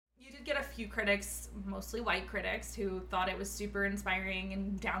did get a few critics, mostly white critics, who thought it was super inspiring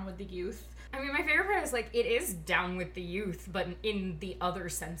and down with the youth. I mean, my favorite part is, like, it is down with the youth, but in the other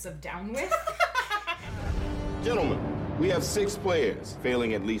sense of down with. Gentlemen, we have 6 players,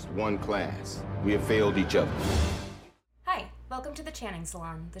 failing at least one class. We have failed each other. Hi, welcome to the Channing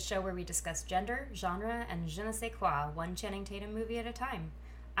Salon, the show where we discuss gender, genre, and je ne sais quoi, one Channing Tatum movie at a time.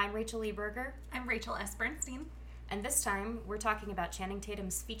 I'm Rachel E. Berger. I'm Rachel S. Bernstein. And this time, we're talking about Channing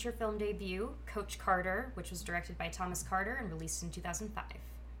Tatum's feature film debut, Coach Carter, which was directed by Thomas Carter and released in 2005.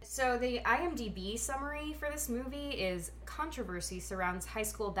 So the IMDb summary for this movie is, controversy surrounds high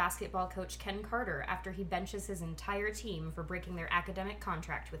school basketball coach Ken Carter after he benches his entire team for breaking their academic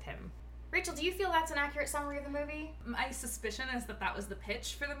contract with him. Rachel, do you feel that's an accurate summary of the movie? My suspicion is that that was the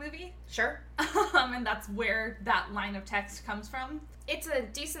pitch for the movie. Sure. And that's where that line of text comes from. It's a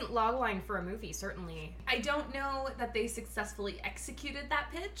decent logline for a movie, certainly. I don't know that they successfully executed that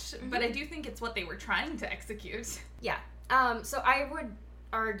pitch, but I do think it's what they were trying to execute. Yeah. So I would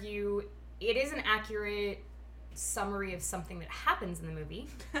argue it is an accurate summary of something that happens in the movie.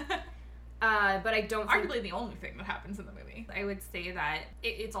 But I don't think... Arguably the only thing that happens in the movie. I would say that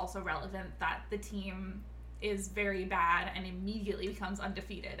it's also relevant that the team is very bad and immediately becomes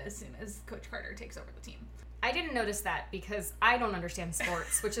undefeated as soon as Coach Carter takes over the team. I didn't notice that because I don't understand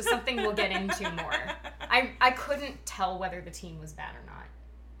sports, which is something we'll get into more. I couldn't tell whether the team was bad or not.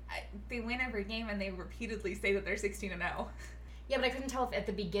 They win every game and they repeatedly say that they're 16-0. Yeah, but I couldn't tell if at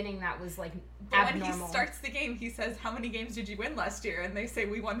the beginning that was, like, but abnormal. when he starts the game, he says, how many games did you win last year? And they say,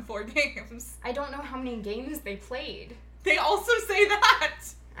 we won 4 games. I don't know how many games they played. They also say that!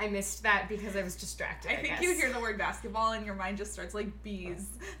 I missed that because I was distracted, I think guess. You hear the word basketball and your mind just starts like bees.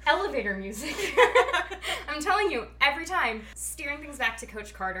 Elevator music. I'm telling you, every time. Steering things back to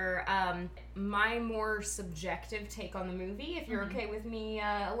Coach Carter, my more subjective take on the movie, if you're okay with me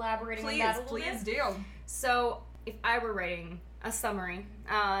elaborating on that a little bit. Please do. So, if I were writing a summary,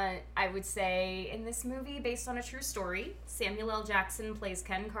 I would say, in this movie, based on a true story, Samuel L. Jackson plays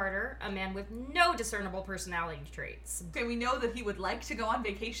Ken Carter, a man with no discernible personality traits. Okay, we know that he would like to go on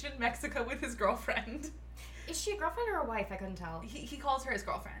vacation in Mexico with his girlfriend. Is she a girlfriend or a wife? I couldn't tell. He calls her his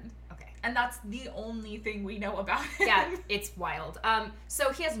girlfriend. Okay. And that's the only thing we know about him. Yeah, it's wild.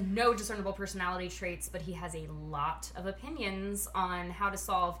 So he has no discernible personality traits, but he has a lot of opinions on how to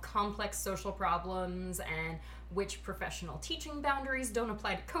solve complex social problems and which professional teaching boundaries don't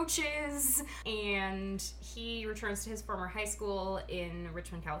apply to coaches. And he returns to his former high school in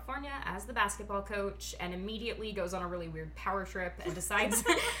Richmond, California as the basketball coach and immediately goes on a really weird power trip and decides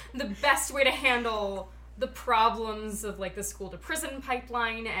the best way to handle the problems of, like, the school to prison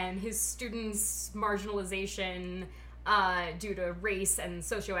pipeline and his students' marginalization due to race and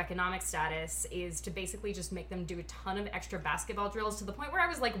socioeconomic status is to basically just make them do a ton of extra basketball drills to the point where I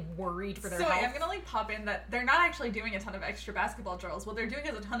was, like, worried for their health. So I'm gonna, like, pop in that they're not actually doing a ton of extra basketball drills. What they're doing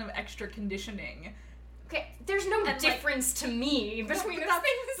is a ton of extra conditioning. Okay, there's no difference to me between those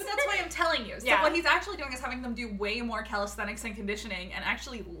things. But that's why I'm telling you. So Yeah. what he's actually doing is having them do way more calisthenics and conditioning and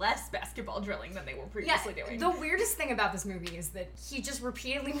actually less basketball drilling than they were previously doing. The weirdest thing about this movie is that he just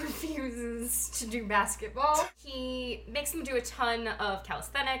repeatedly refuses to do basketball. He makes them do a ton of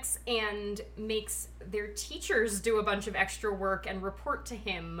calisthenics and makes their teachers do a bunch of extra work and report to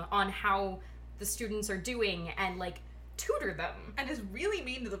him on how the students are doing and, like, tutor them. And is really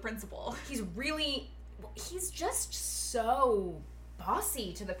mean to the principal. He's just so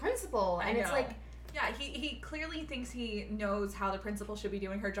bossy to the principal, and it's like... Yeah, he clearly thinks he knows how the principal should be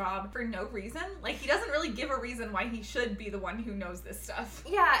doing her job for no reason. Like, he doesn't really give a reason why he should be the one who knows this stuff.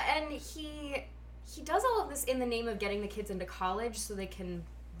 Yeah, and he does all of this in the name of getting the kids into college so they can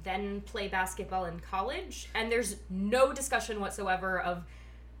then play basketball in college, and there's no discussion whatsoever of,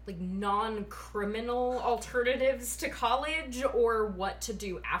 like, non-criminal alternatives to college or what to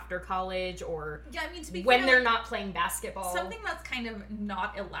do after college or to be when clear, they're not playing basketball. Something that's kind of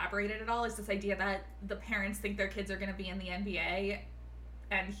not elaborated at all is this idea that the parents think their kids are going to be in the NBA,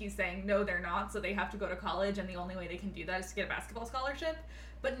 and he's saying, no, they're not, so they have to go to college, and the only way they can do that is to get a basketball scholarship.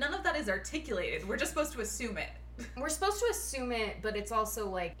 But none of that is articulated. We're just supposed to assume it. We're supposed to assume it, but it's also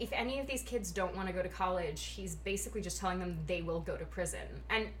like, if any of these kids don't want to go to college, he's basically just telling them they will go to prison.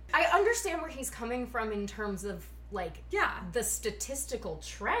 And I understand where he's coming from in terms of, like, the statistical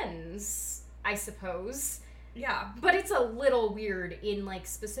trends, I suppose. Yeah. But it's a little weird in, like,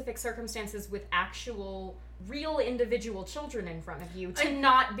 specific circumstances with actual, real individual children in front of you to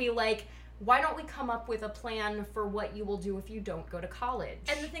not be like, why don't we come up with a plan for what you will do if you don't go to college?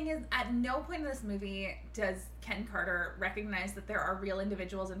 And the thing is, at no point in this movie does Ken Carter recognize that there are real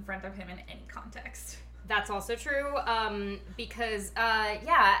individuals in front of him in any context. That's also true, because,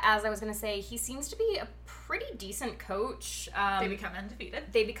 as I was going to say, he seems to be a pretty decent coach. They become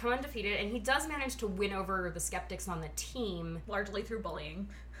undefeated. And he does manage to win over the skeptics on the team. Largely through bullying.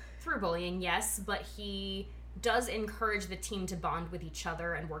 Through bullying, yes, but he does encourage the team to bond with each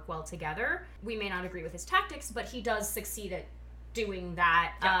other and work well together. We may not agree with his tactics, but he does succeed at doing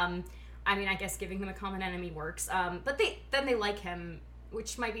that. Yeah. I mean, I guess giving them a common enemy works. But they like him,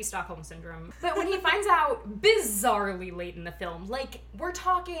 which might be Stockholm Syndrome. But when he finds out bizarrely late in the film, like, we're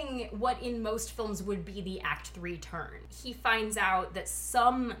talking what in most films would be the Act 3 turn. He finds out that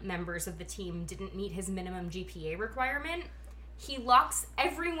some members of the team didn't meet his minimum GPA requirement. He locks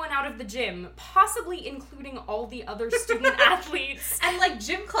everyone out of the gym, possibly including all the other student athletes. And, like,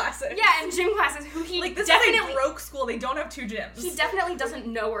 gym classes. Yeah, and gym classes, who he like, this definitely... is a broke school. They don't have 2 gyms. He definitely doesn't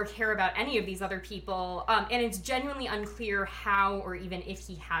know or care about any of these other people, and it's genuinely unclear how or even if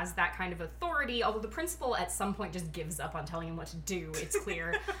he has that kind of authority, although the principal at some point just gives up on telling him what to do, it's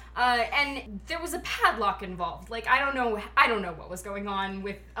clear. And there was a padlock involved. Like, I don't know what was going on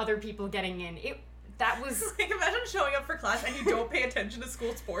with other people getting in. That was... Like, imagine showing up for class and you don't pay attention to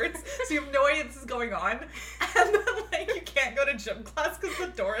school sports, so you have no idea this is going on, and then, like, you can't go to gym class because the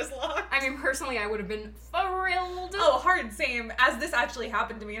door is locked. I mean, personally, I would have been thrilled. Oh, hard, same. As this actually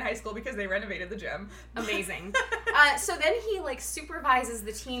happened to me in high school because they renovated the gym. Amazing. So then he, like, supervises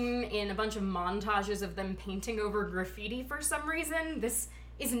the team in a bunch of montages of them painting over graffiti for some reason. This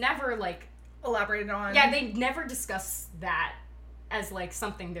is never, like... elaborated on. Yeah, they never discuss that as, like,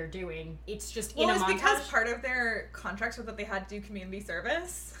 something they're doing. It's just in a montage. Well, it's because part of their contracts was that they had to do community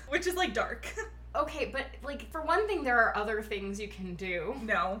service, which is, like, dark. Okay, but, like, for one thing, there are other things you can do.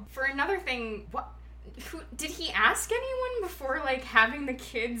 No. For another thing, did he ask anyone before, like, having the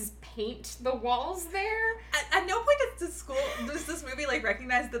kids paint the walls there? At no point does this movie, like,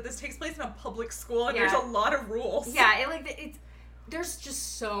 recognize that this takes place in a public school and there's a lot of rules. Yeah, there's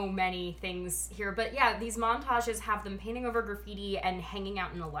just so many things here. But yeah, these montages have them painting over graffiti and hanging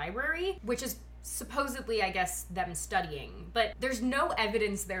out in the library, which is supposedly, I guess, them studying. But there's no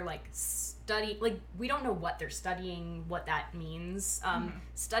evidence they're, like, we don't know what they're studying, what that means.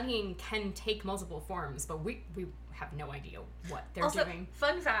 Studying can take multiple forms, but we have no idea what they're doing.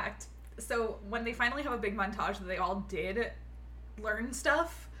 Fun fact, so when they finally have a big montage that they all did learn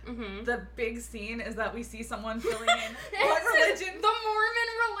stuff, the big scene is that we see someone filling in what religion? The Mormon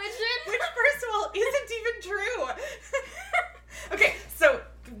religion? Which, first of all, isn't even true. Okay, so,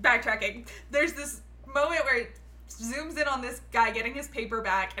 backtracking. There's this moment where it zooms in on this guy getting his paper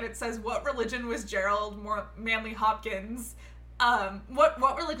back, and it says, what religion was Gerald Manley Hopkins?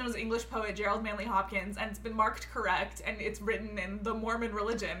 What religion was English poet Gerald Manley Hopkins? And it's been marked correct, and it's written in the Mormon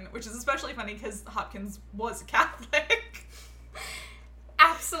religion, which is especially funny because Hopkins was Catholic.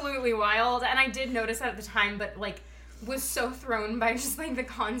 Absolutely wild, and I did notice that at the time, but, like, was so thrown by just, like, the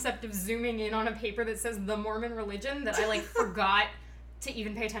concept of zooming in on a paper that says the Mormon religion that I, like, forgot to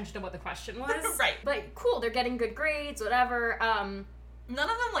even pay attention to what the question was. Right. But cool, they're getting good grades, whatever. None of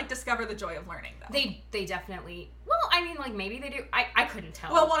them, like, discover the joy of learning, though. They definitely... Well, I mean, like, maybe they do. I couldn't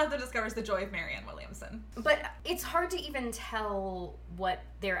tell. Well, one of them discovers the joy of Marianne Williamson. But it's hard to even tell what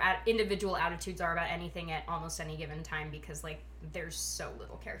their individual attitudes are about anything at almost any given time because, like, there's so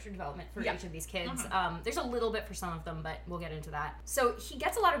little character development for each of these kids. There's a little bit for some of them, but we'll get into that. So he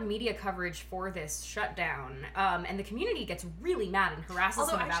gets a lot of media coverage for this shutdown, and the community gets really mad and harasses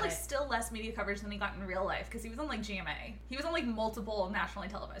him about it. Although actually still less media coverage than he got in real life, because he was on, like, GMA. He was on, like, multiple nationally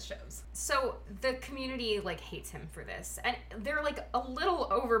televised shows. So the community, like, hates him for this, and they're, like, a little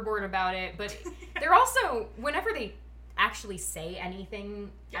overboard about it, but they're also, whenever they actually say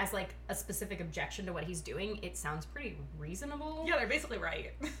anything as, like, a specific objection to what he's doing, it sounds pretty reasonable. Yeah, they're basically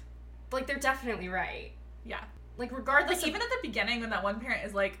right. Like, they're definitely right. Yeah. Like, regardless like, even at the beginning when that one parent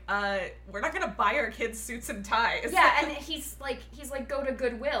is like, we're not gonna buy our kids suits and ties. Yeah, and he's like, go to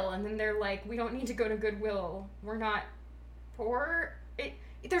Goodwill, and then they're like, we don't need to go to Goodwill. We're not poor.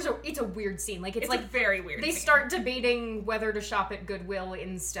 It's a weird scene. Like, it's like a very weird They scene. start debating whether to shop at Goodwill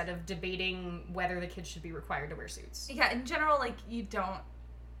instead of debating whether the kids should be required to wear suits. Yeah, in general, like, you don't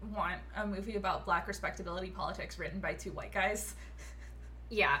want a movie about black respectability politics written by 2 white guys.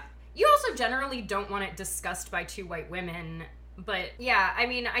 Yeah. You also generally don't want it discussed by 2 white women. But, yeah, I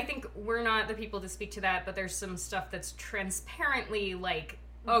mean, I think we're not the people to speak to that, but there's some stuff that's transparently, like,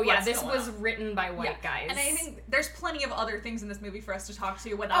 oh, yeah, this was written by white guys. And I think there's plenty of other things in this movie for us to talk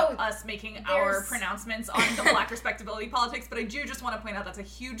to without us making our pronouncements on the black respectability politics, but I do just want to point out that's a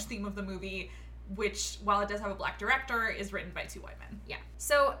huge theme of the movie, which, while it does have a black director, is written by 2 white men. Yeah.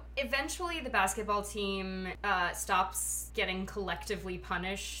 So eventually the basketball team stops getting collectively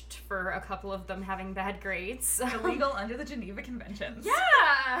punished for a couple of them having bad grades. Illegal under the Geneva Conventions.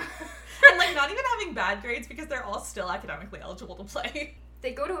 Yeah! And, like, not even having bad grades because they're all still academically eligible to play.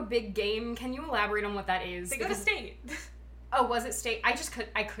 They go to a big game. Can you elaborate on what that is? They go to state. Oh, was it state? I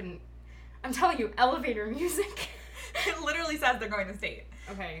couldn't. I'm telling you, elevator music. It literally says they're going to state.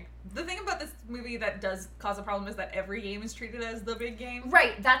 Okay. The thing about this movie that does cause a problem is that every game is treated as the big game.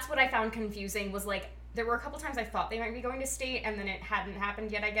 Right, that's what I found confusing, was like, there were a couple times I thought they might be going to state, and then it hadn't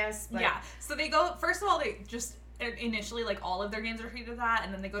happened yet, I guess. But... Yeah, so they go, first of all, they just, initially, like, all of their games are treated as that,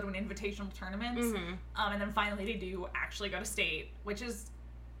 and then they go to an invitational tournament, and then finally they do actually go to state, which is,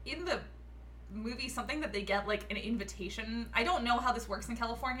 in the movie, something that they get, like, an invitation. I don't know how this works in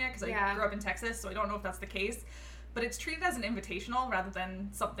California, because I grew up in Texas, so I don't know if that's the case. But it's treated as an invitational rather than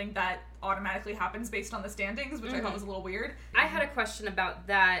something that automatically happens based on the standings, which I thought was a little weird. I had a question about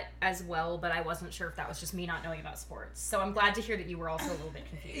that as well, but I wasn't sure if that was just me not knowing about sports. So I'm glad to hear that you were also a little bit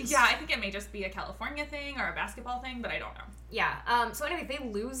confused. Yeah, I think it may just be a California thing or a basketball thing, but I don't know. Yeah, so anyway, they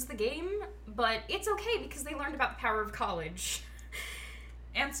lose the game, but it's okay because they learned about the power of college.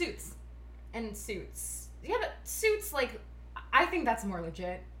 And Suits. And Suits. Yeah, but Suits, like, I think that's more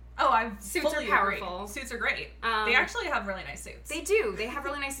legit. Oh, Suits fully are powerful. Agree. Suits are great. They actually have really nice suits. They do. They have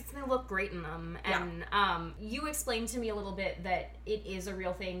really nice suits and they look great in them. And you explained to me a little bit that it is a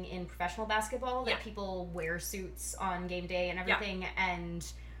real thing in professional basketball, that people wear suits on game day and everything. And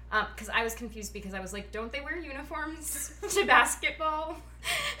because I was confused because I was like, don't they wear uniforms to basketball?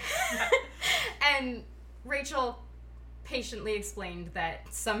 And Rachel patiently explained that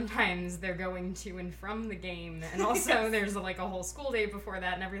sometimes they're going to and from the game, and also there's like a whole school day before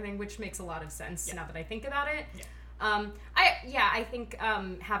that and everything, which makes a lot of sense now that I think about it. I think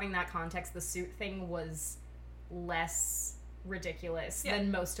having that context, the suit thing was less ridiculous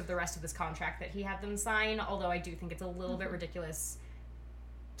than most of the rest of this contract that he had them sign, although I do think it's a little bit ridiculous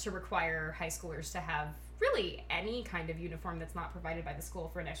to require high schoolers to have really any kind of uniform that's not provided by the school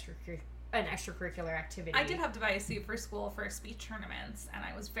for an extracurricular activity. I did have to buy a suit for school for speech tournaments, and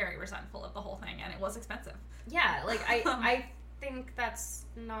I was very resentful of the whole thing, and it was expensive. Yeah, like, I think that's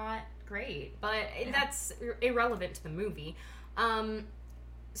not great, but that's irrelevant to the movie.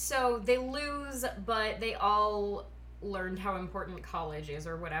 So they lose, but they all learned how important college is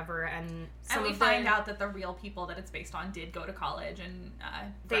or whatever, and we find out that the real people that it's based on did go to college and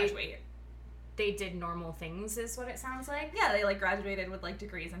graduate. They did normal things, is what it sounds like. Yeah, they, like, graduated with, like,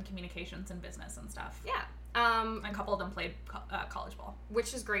 degrees in communications and business and stuff. Yeah. And a couple of them played college ball.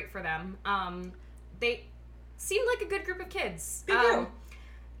 Which is great for them. They seem like a good group of kids. They do.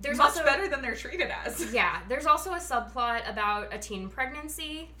 There's much also, better than they're treated as. Yeah. There's also a subplot about a teen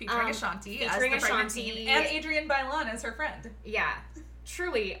pregnancy. Featuring Ashanti as the pregnant teen, and Adrienne Bailon as her friend. Yeah.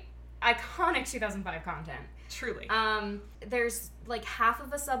 Truly iconic 2005 content. Truly. There's like half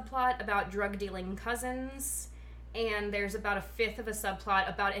of a subplot about drug-dealing cousins, and there's about a fifth of a subplot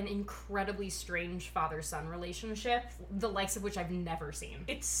about an incredibly strange father-son relationship, the likes of which I've never seen.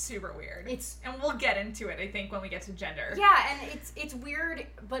 It's super weird. And we'll get into it, I think, when we get to gender. Yeah, and it's weird,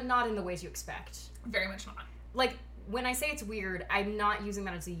 but not in the ways you expect. Very much not. Like, when I say it's weird, I'm not using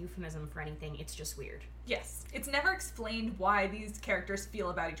that as a euphemism for anything. It's just weird. Yes. It's never explained why these characters feel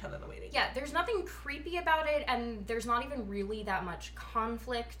about each other the way they do. Yeah, there's nothing creepy about it, and there's not even really that much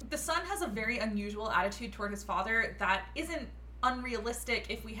conflict. The son has a very unusual attitude toward his father that isn't unrealistic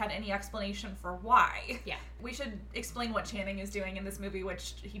if we had any explanation for why. Yeah. We should explain what Channing is doing in this movie,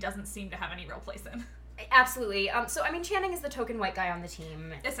 which he doesn't seem to have any real place in. Absolutely. Channing is the token white guy on the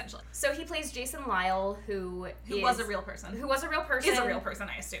team. Essentially. So he plays Jason Lyle, who was a real person. Who was a real person. Is a real person,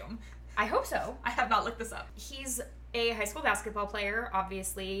 I assume. I hope so. I have not looked this up. He's a high school basketball player,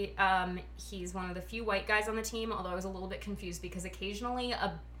 obviously. He's one of the few white guys on the team, although I was a little bit confused because occasionally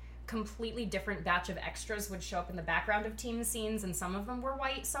a completely different batch of extras would show up in the background of team scenes, and some of them were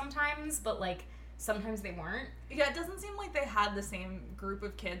white sometimes, but, like, sometimes they weren't. Yeah, it doesn't seem like they had the same group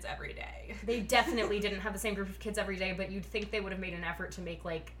of kids every day. They definitely didn't have the same group of kids every day, but you'd think they would have made an effort to make,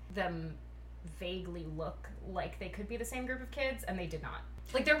 like, them vaguely look like they could be the same group of kids, and they did not.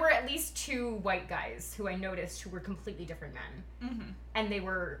 Like, there were at least 2 white guys who I noticed who were completely different men. Mm-hmm. And they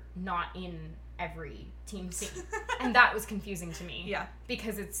were not in every team scene. And that was confusing to me. Yeah.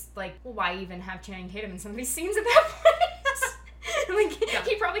 Because it's like, well, why even have Channing Tatum in some of these scenes at that point?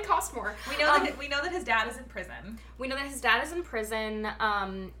 He probably cost more. We know that his dad is in prison. We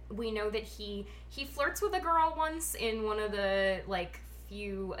know that he flirts with a girl once in one of the, like,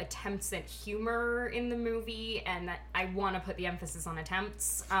 few attempts at humor in the movie, and that I want to put the emphasis on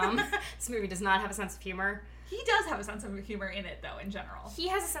attempts. This movie does not have a sense of humor. He does have a sense of humor in it, though, in general. He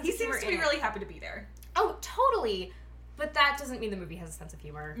has a sense He of humor seems to be really happy to be there. Oh, totally. But that doesn't mean the movie has a sense of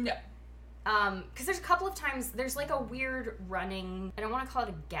humor. No. Because there's a couple of times, there's like a weird running, I don't want to call it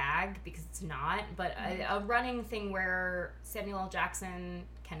a gag because it's not, but a running thing where Samuel L. Jackson,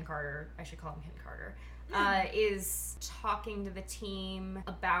 Ken Carter, I should call him Ken Carter, is talking to the team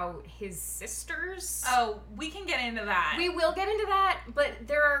about his sisters. Oh, we can get into that. We will get into that, but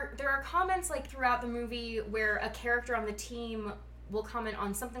there are comments like throughout the movie where a character on the team will comment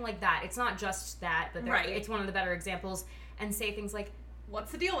on something like that. It's not just that, but it's one of the better examples, and say things like,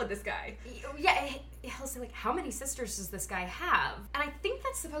 what's the deal with this guy? Yeah, he'll say, like, how many sisters does this guy have? And I think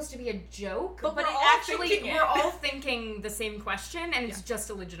that's supposed to be a joke, but we're all thinking the same question, and it's just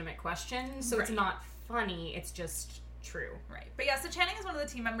a legitimate question, so it's not funny, it's just true. Right. But yeah, so Channing is one of the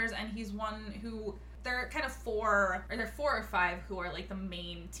team members, and he's one who, there are kind of four or five who are, like, the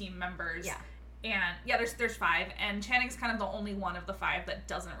main team members. Yeah. And, yeah, there's five, and Channing's kind of the only one of the five that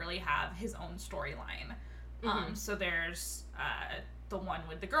doesn't really have his own storyline. So there's, the one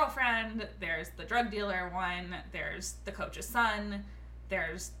with the girlfriend, there's the drug dealer one, there's the coach's son,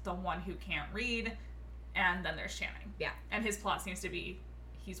 there's the one who can't read, and then there's Channing. Yeah. And his plot seems to be,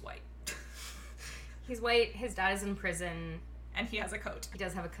 he's white. He's white, his dad is in prison. And he has a coat. He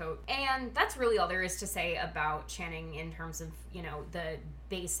does have a coat. And that's really all there is to say about Channing in terms of, you know, the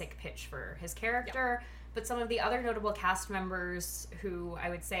basic pitch for his character. Yeah. But some of the other notable cast members who I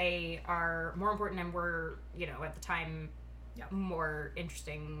would say are more important and were, you know, at the time, more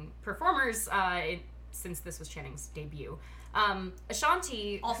interesting performers since this was Channing's debut.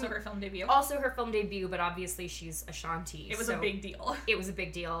 Ashanti... Also her film debut. Also her film debut, but obviously she's Ashanti. It was a big deal. It was a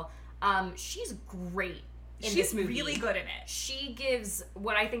big deal. She's great in this movie. She's really good in it. She gives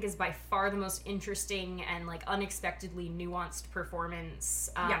what I think is by far the most interesting and, like, unexpectedly nuanced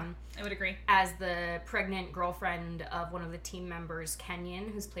performance. Yeah, I would agree. As the pregnant girlfriend of one of the team members, Kenyon,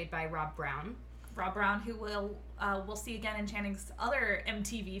 who's played by Rob Brown. Rob Brown, who we'll see again in Channing's other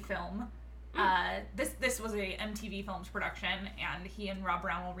MTV film. This was a MTV Films production, and he and Rob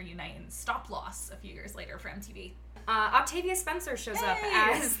Brown will reunite in Stop Loss a few years later for MTV. Octavia Spencer shows up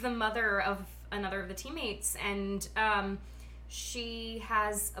as the mother of another of the teammates, and she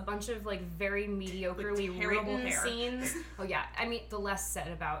has a bunch of, like, very mediocrely written scenes. Oh yeah, I mean, the less said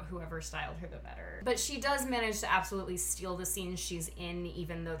about whoever styled her, the better. But she does manage to absolutely steal the scenes she's in,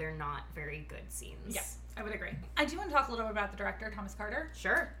 even though they're not very good scenes. Yeah, I would agree. I do want to talk a little bit about the director, Thomas Carter.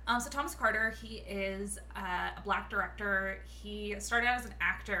 Sure. So Thomas Carter, he is a black director. He started out as an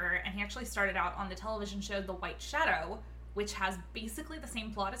actor, and he actually started out on the television show The White Shadow, which has basically the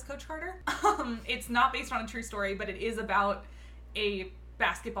same plot as Coach Carter. It's not based on a true story, but it is about a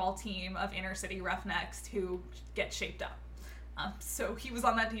basketball team of inner city roughnecks who get shaped up. So he was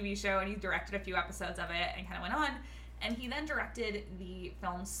on that TV show, and he directed a few episodes of it and kind of went on. And he then directed the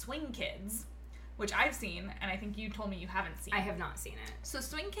film Swing Kids, which I've seen, and I think you told me you haven't seen. I have not seen it. So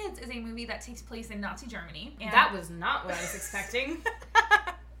Swing Kids is a movie that takes place in Nazi Germany. And that was not what I was expecting.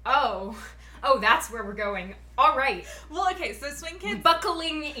 Oh, that's where we're going. All right. Well, okay, so Swing Kids...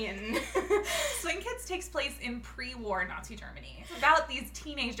 Buckling in. Swing Kids takes place in pre-war Nazi Germany. It's about these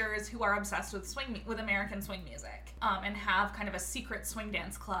teenagers who are obsessed with American swing music, and have kind of a secret swing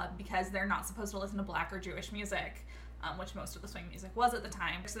dance club because they're not supposed to listen to black or Jewish music, which most of the swing music was at the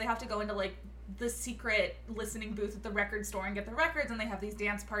time. So they have to go into, like, the secret listening booth at the record store and get the records, and they have these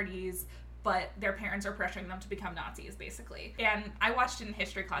dance parties, but their parents are pressuring them to become Nazis, basically. And I watched it in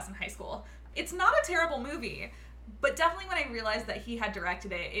history class in high school. It's not a terrible movie, but definitely when I realized that he had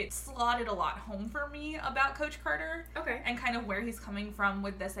directed it, it slotted a lot home for me about Coach Carter. Okay. And kind of where he's coming from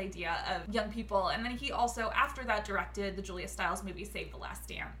with this idea of young people. And then he also, after that, directed the Julia Stiles movie Save the Last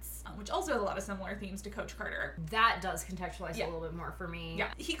Dance, which also has a lot of similar themes to Coach Carter. That does contextualize a little bit more for me. Yeah.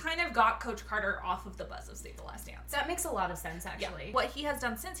 He kind of got Coach Carter off of the buzz of Save the Last Dance. That makes a lot of sense, actually. Yeah. What he has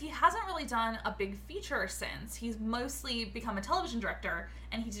done since, he hasn't really done a big feature since. He's mostly become a television director,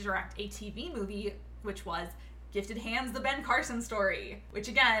 and he did direct a TV movie, which was Gifted Hands, the Ben Carson story, which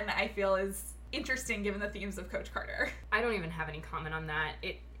again, I feel is interesting given the themes of Coach Carter. I don't even have any comment on that.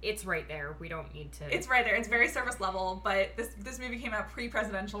 It's right there. We don't need to... It's right there. It's very surface level, but this movie came out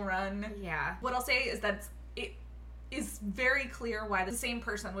pre-presidential run. Yeah. What I'll say is that it is very clear why the same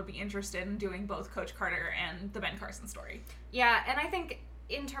person would be interested in doing both Coach Carter and the Ben Carson story. Yeah, and I think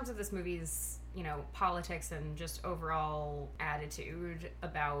in terms of this movie's, you know, politics and just overall attitude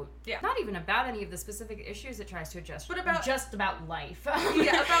about, not even about any of the specific issues it tries to address, but about just about life.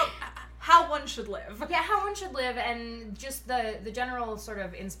 About how one should live. Yeah, how one should live, and just the general sort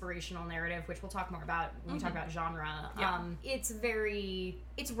of inspirational narrative, which we'll talk more about when we talk about genre. Yeah.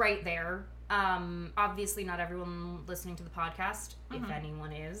 It's right there. Obviously not everyone listening to the podcast, if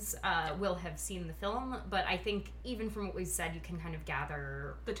anyone is, will have seen the film, but I think even from what we've said, you can kind of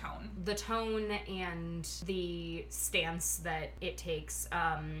gather The tone and the stance that it takes,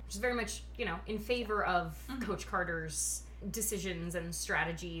 which is very much, in favor of Coach Carter's decisions and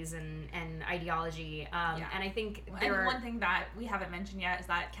strategies and ideology. And I think one thing that we haven't mentioned yet is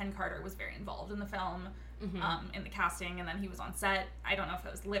that Ken Carter was very involved in the film. In the casting, and then he was on set. I don't know if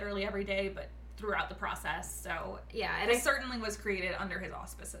it was literally every day, but throughout the process. So yeah, and it certainly was created under his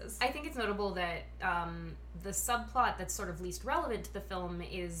auspices. I think it's notable that the subplot that's sort of least relevant to the film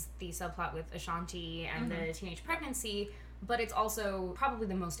is the subplot with Ashanti and the teenage pregnancy, but it's also probably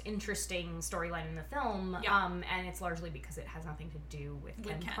the most interesting storyline in the film, and it's largely because it has nothing to do with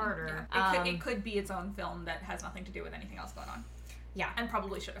Ken Carter. Yeah. It could be its own film that has nothing to do with anything else going on. Yeah. And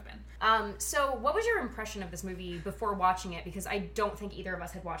probably should have been. So what was your impression of this movie before watching it? Because I don't think either of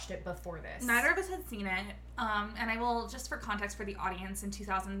us had watched it before this. Neither of us had seen it. And I will, just for context for the audience, in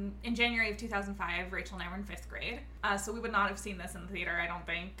January of 2005, Rachel and I were in 5th grade. So we would not have seen this in the theater, I don't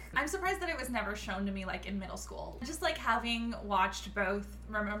think. I'm surprised that it was never shown to me, in middle school. Just, having watched both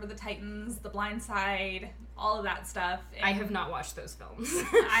Remember the Titans, The Blind Side, all of that stuff. I have not watched those films.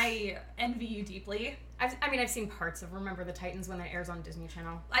 I envy you deeply. I've seen parts of Remember the Titans when it airs on Disney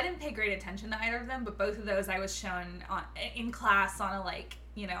Channel. I didn't pay great attention to either of them, but both of those I was shown in class on a,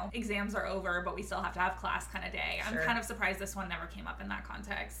 exams are over, but we still have to have class kind of day. Sure. I'm kind of surprised this one never came up in that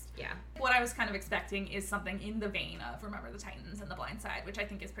context. Yeah. What I was kind of expecting is something in the vein of Remember the Titans and The Blind Side, which I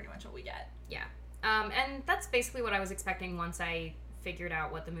think is pretty much what we get. Yeah. And that's basically what I was expecting once I figured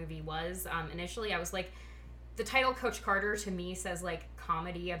out what the movie was. Initially, I was like, the title Coach Carter to me says,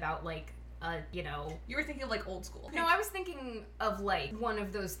 comedy about, You were thinking of, old school. No, I was thinking of, one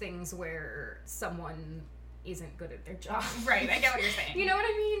of those things where someone isn't good at their job. Right, I get what you're saying. You know what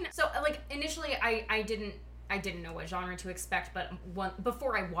I mean? So, initially, I didn't know what genre to expect, but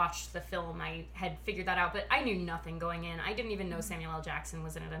before I watched the film, I had figured that out, but I knew nothing going in. I didn't even know Samuel L. Jackson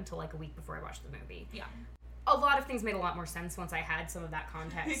was in it until, a week before I watched the movie. Yeah. A lot of things made a lot more sense once I had some of that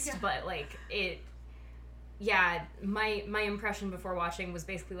context, but, my impression before watching was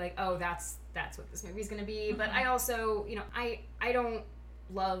basically oh, that's what this movie's gonna be. But I also, I don't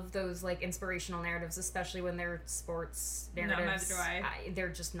love those inspirational narratives, especially when they're sports narratives. No, neither do I. They're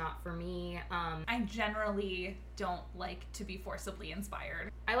just not for me. I generally don't like to be forcibly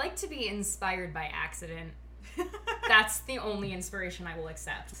inspired. I like to be inspired by accident. That's the only inspiration I will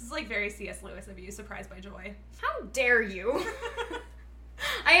accept. This is very C.S. Lewis of you, Surprised by Joy. How dare you?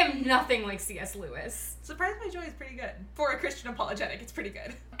 I am nothing like C.S. Lewis. Surprised by Joy is pretty good. For a Christian apologetic, it's pretty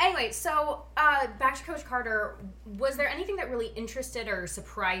good. Anyway, so back to Coach Carter. Was there anything that really interested or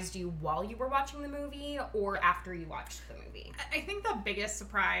surprised you while you were watching the movie or after you watched the movie? I think the biggest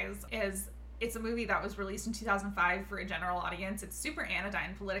surprise is it's a movie that was released in 2005 for a general audience. It's super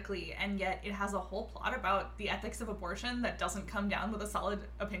anodyne politically, and yet it has a whole plot about the ethics of abortion that doesn't come down with a solid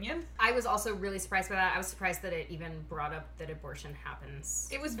opinion. I was also really surprised by that. I was surprised that it even brought up that abortion happens.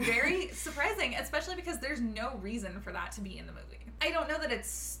 It was very surprising, especially because there's no reason for that to be in the movie. I don't know that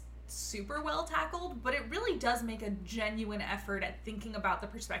it's super well tackled, but it really does make a genuine effort at thinking about the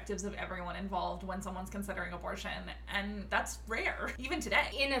perspectives of everyone involved when someone's considering abortion, and that's rare, even today.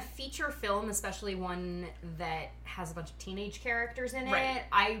 In a feature film, especially one that has a bunch of teenage characters in Right. it,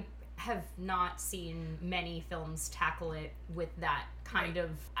 I have not seen many films tackle it with that kind of,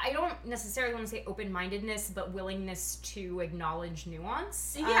 I don't necessarily want to say open-mindedness, but willingness to acknowledge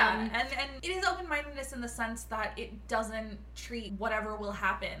nuance. Yeah, and it is open-mindedness in the sense that it doesn't treat whatever will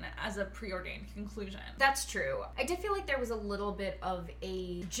happen as a preordained conclusion. That's true. I did feel like there was a little bit of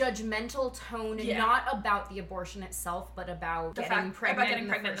a judgmental tone, Yeah. not about the abortion itself, but about getting pregnant in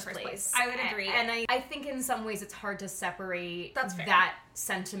the first place. I would agree. And I think in some ways it's hard to separate That's fair. that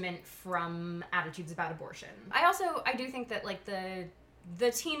sentiment from attitudes about abortion. I do think that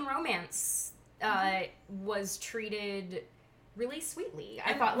the teen romance was treated really sweetly.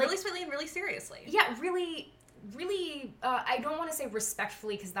 I thought really sweetly and really seriously. Yeah, really, I don't want to say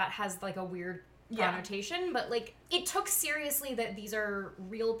respectfully because that has a weird connotation, but it took seriously that these are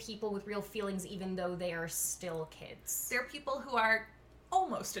real people with real feelings even though they are still kids. They're people who are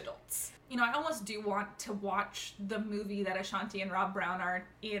almost adults. I almost do want to watch the movie that Ashanti and Rob Brown are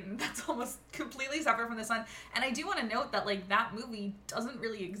in that's almost completely separate from this one. And I do want to note that, that movie doesn't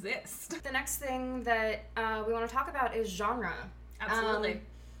really exist. The next thing that we want to talk about is genre. Absolutely.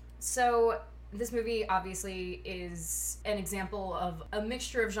 So This movie obviously is an example of a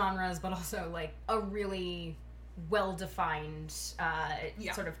mixture of genres, but also like a really well-defined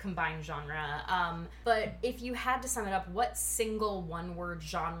sort of combined genre. But if you had to sum it up, what single one-word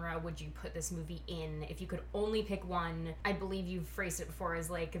genre would you put this movie in? If you could only pick one, I believe you've phrased it before as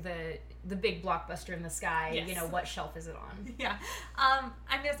like the big blockbuster in the sky. Yes. You know, what shelf is it on? Yeah. I'm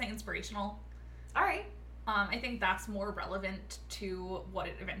gonna say inspirational. All right. I think that's more relevant to what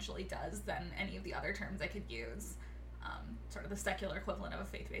it eventually does than any of the other terms I could use. Sort of the secular equivalent of a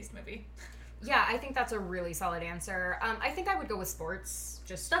faith-based movie. Yeah, I think that's a really solid answer. I think I would go with sports,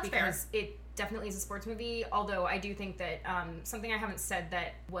 just That's because fair. it definitely is a sports movie, although I do think that something I haven't said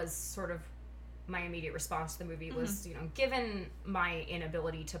that was sort of my immediate response to the movie was, you know, given my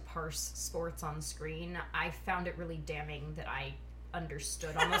inability to parse sports on screen, I found it really damning that I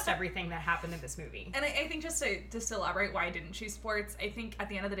understood almost everything that happened in this movie. And I think just to elaborate why I didn't choose sports, I think at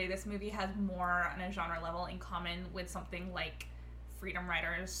the end of the day, this movie has more on a genre level in common with something like Freedom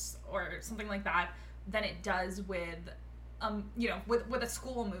Writers or something like that than it does with, you know, with a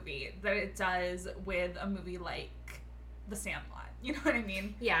school movie, that it does with a movie like The Sandlot. You know what I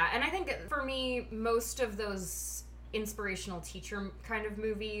mean? Yeah, and I think for me, most of those inspirational teacher kind of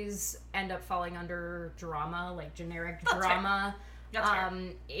movies end up falling under drama, like generic drama. That's fair.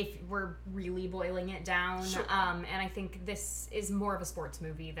 If we're really boiling it down. Sure. And I think this is more of a sports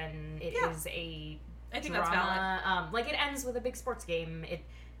movie than it is a I think drama. that's valid. Like, it ends with a big sports game.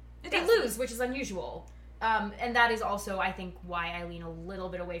 They does. lose, which is unusual. And that is also, I think, why I lean a little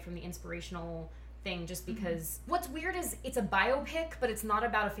bit away from the inspirational thing, just because what's weird is it's a biopic, but it's not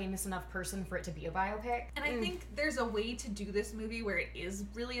about a famous enough person for it to be a biopic. And I think there's a way to do this movie where it is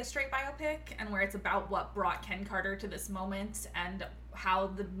really a straight biopic and where it's about what brought Ken Carter to this moment and how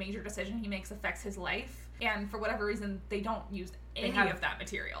the major decision he makes affects his life. And for whatever reason, they don't use any of that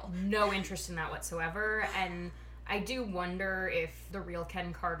material. No interest in that whatsoever. And I do wonder if the real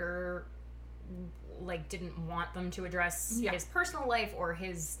Ken Carter like didn't want them to address his personal life or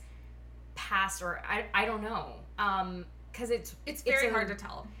his past, or I don't know, because it's very hard to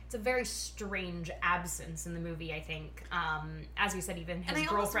tell. It's a very strange absence in the movie, I think. As you said, even his and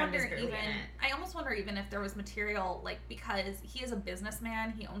girlfriend is barely in it. I almost wonder even if there was material, like, because he is a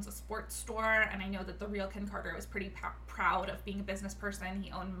businessman, he owns a sports store, and I know that the real Ken Carter was pretty proud of being a business person. He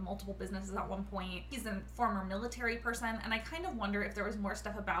owned multiple businesses at one point. He's a former military person, and I kind of wonder if there was more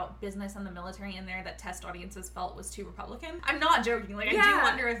stuff about business and the military in there that test audiences felt was too Republican. I'm not joking. Like, I do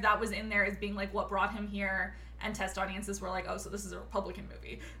wonder if that was in there as being, like, what brought him here, and test audiences were like, oh, so this is a Republican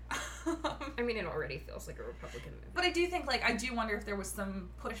movie. I mean, it already feels like a Republican movie. But I do think, like, I do wonder if there was some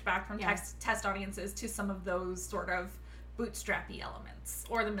pushback from test audiences to some of those sort of bootstrappy elements,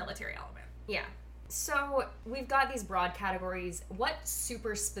 or the military element. Yeah. So we've got these broad categories. What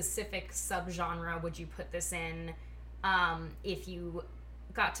super specific subgenre would you put this in if you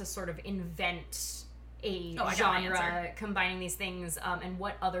got to sort of invent a genre combining these things, and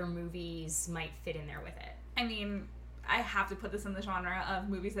what other movies might fit in there with it? I mean, I have to put this in the genre of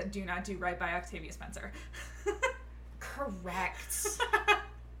movies that do not do right by Octavia Spencer. Correct.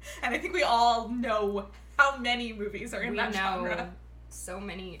 And I think we all know how many movies are in that genre. So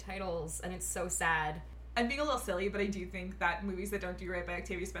many titles, and it's so sad. I'm being a little silly, but I do think that movies that don't do right by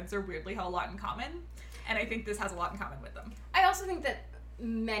Octavia Spencer weirdly have a lot in common, and I think this has a lot in common with them. I also think that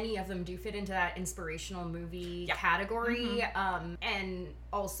many of them do fit into that inspirational movie category, and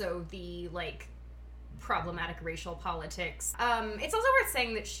also the, like, problematic racial politics. It's also worth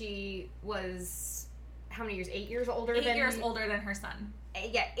saying that she was, how many years? 8 years older than... 8 years older than her son.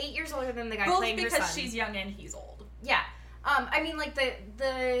 Yeah, 8 years older than the guy Both playing her son. because she's young and he's old. Yeah. I mean, like,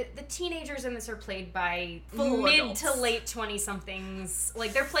 the teenagers in this are played by Full mid adults. to late 20-somethings.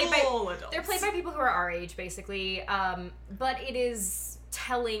 Like, they're played adults. They're played by people who are our age, basically. But it is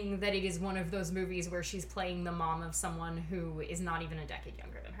telling that it is one of those movies where she's playing the mom of someone who is not even a decade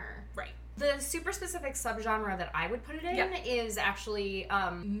younger than her. Right. The super specific subgenre that I would put it in is actually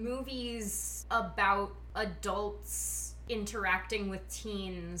movies about adults interacting with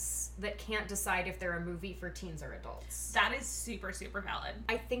teens that can't decide if they're a movie for teens or adults. That is super, super valid.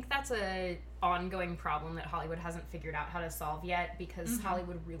 I think that's a ongoing problem that Hollywood hasn't figured out how to solve yet, because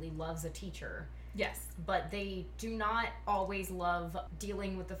Hollywood really loves a teacher. Yes. But they do not always love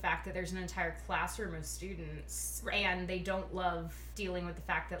dealing with the fact that there's an entire classroom of students. Right. And they don't love dealing with the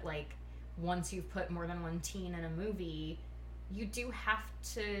fact that, like, once you've put more than one teen in a movie, you do have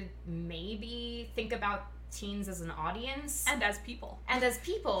to maybe think about teens as an audience. And as people.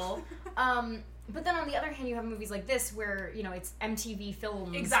 But then on the other hand, you have movies like this where, you know, it's MTV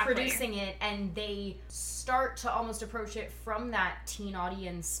Films Exactly. producing it, and they start to almost approach it from that teen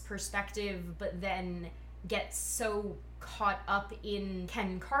audience perspective, but then get so caught up in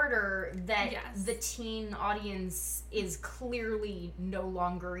Ken Carter that Yes. the teen audience is clearly no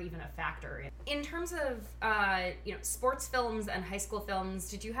longer even a factor. In terms of, you know, sports films and high school films,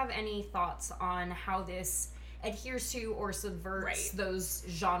 did you have any thoughts on how this adheres to or subverts Right. those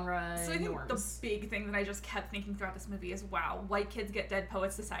genre So I think norms? the big thing that I just kept thinking throughout this movie is, wow, white kids get Dead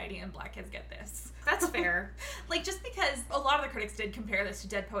Poets Society and black kids get this. That's fair. Like, just because a lot of the critics did compare this to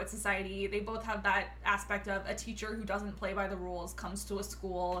Dead Poets Society, they both have that aspect of a teacher who doesn't play by the rules comes to a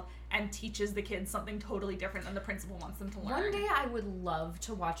school and teaches the kids something totally different than the principal wants them to learn. One day I would love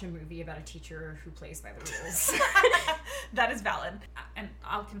to watch a movie about a teacher who plays by the rules. That is valid. And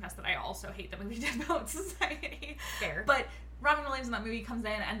I'll confess that I also hate the movie Dead Poets Society. Fair. But Robin Williams in that movie comes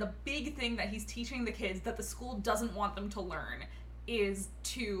in, and the big thing that he's teaching the kids that the school doesn't want them to learn is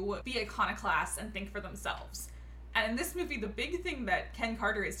to be iconoclasts and think for themselves. And in this movie, the big thing that Ken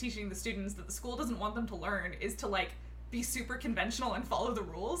Carter is teaching the students that the school doesn't want them to learn is to, like, be super conventional and follow the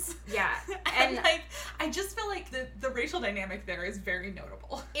rules. Yeah. And, like, I just feel like the racial dynamic there is very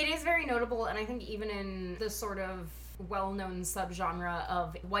notable. It is very notable, and I think even in the sort of well-known subgenre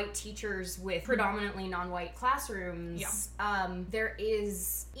of white teachers with predominantly non-white classrooms, there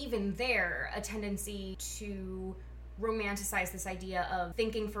is even there a tendency to romanticize this idea of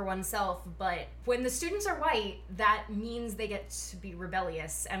thinking for oneself, but when the students are white, that means they get to be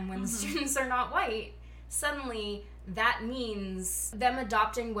rebellious, and when the students are not white, suddenly that means them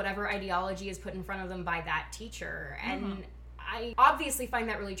adopting whatever ideology is put in front of them by that teacher. And I obviously find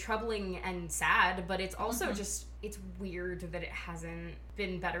that really troubling and sad, but it's also just, it's weird that it hasn't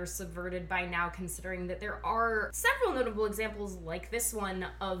been better subverted by now, considering that there are several notable examples like this one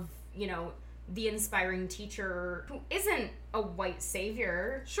of, you know, the inspiring teacher who isn't a white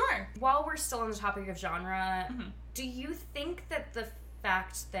savior. Sure. While we're still on the topic of genre, do you think that the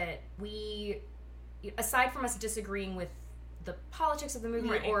fact that we, aside from us disagreeing with the politics of the movie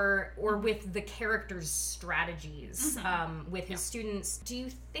Right. or with the character's strategies with his students, do you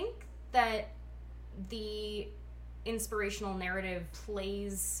think that the inspirational narrative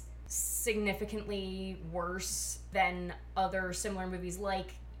plays significantly worse than other similar movies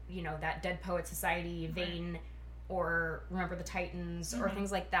like, you know, that Dead Poet Society vein or Remember the Titans or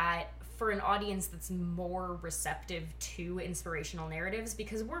things like that, for an audience that's more receptive to inspirational narratives?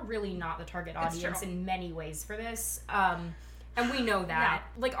 Because we're really not the target audience true. in many ways for this. And we know that.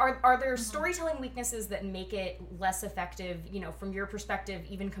 Like, are there storytelling weaknesses that make it less effective, you know, from your perspective,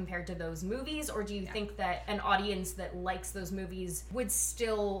 even compared to those movies? Or do you think that an audience that likes those movies would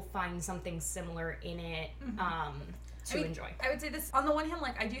still find something similar in it to enjoy? I would say this, on the one hand,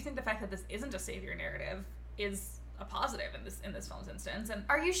 like, I do think the fact that this isn't a savior narrative is a positive in this film's instance. And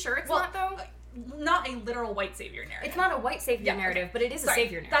Are you sure it's not, though? Not a literal white savior narrative. It's not a white savior narrative, but it is a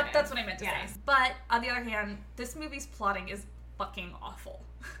savior narrative. That's what I meant to say. But on the other hand, this movie's plotting is fucking awful.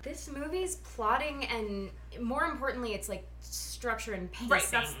 This movie's plotting and, more importantly, it's like structure and pacing.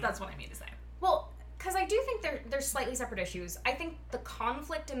 Right, that's what I mean to say. Well, because I do think they're slightly separate issues. I think the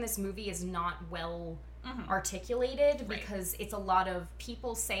conflict in this movie is not well articulated because it's a lot of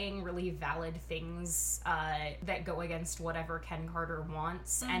people saying really valid things that go against whatever Ken Carter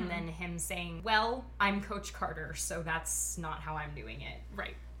wants, and then him saying, well, I'm Coach Carter, so that's not how I'm doing it.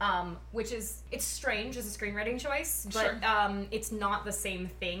 Right. Which is, it's strange as a screenwriting choice, but it's not the same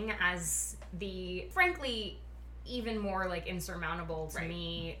thing as the, frankly, even more like insurmountable to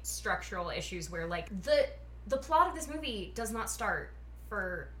me structural issues where like the plot of this movie does not start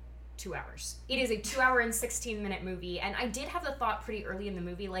for 2 hours. It is a 2 hour and 16-minute movie, and I did have the thought pretty early in the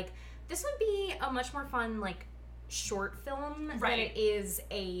movie, like, this would be a much more fun, like, short film than it is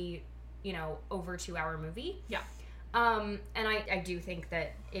a, you know, over 2 hour movie. Yeah. And I do think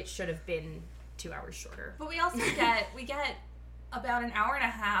that it should have been 2 hours shorter. But we also get about an hour and a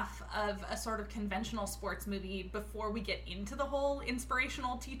half of a sort of conventional sports movie before we get into the whole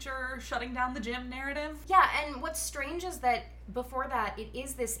inspirational teacher shutting down the gym narrative. Yeah, and what's strange is that before that, it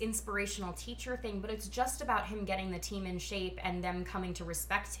is this inspirational teacher thing, but it's just about him getting the team in shape and them coming to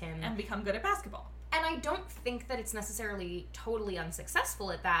respect him. And become good at basketball. And I don't think that it's necessarily totally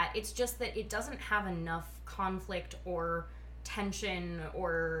unsuccessful at that. It's just that it doesn't have enough conflict or tension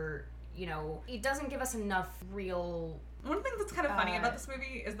or, you know, it doesn't give us enough real... One thing that's kind of funny about this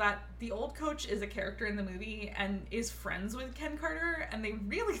movie is that the old coach is a character in the movie and is friends with Ken Carter, and they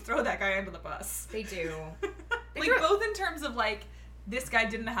really throw that guy under the bus. They do. Like, both in terms of, like, this guy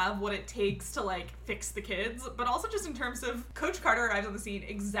didn't have what it takes to, like, fix the kids, but also just in terms of Coach Carter arrives on the scene,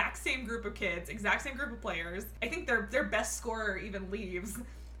 exact same group of kids, exact same group of players. I think their best scorer even leaves,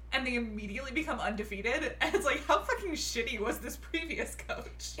 and they immediately become undefeated, and it's like, how fucking shitty was this previous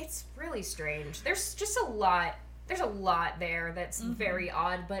coach? It's really strange. There's just a lot there that's very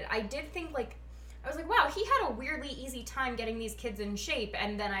odd, but I did think, like, I was like, wow, he had a weirdly easy time getting these kids in shape,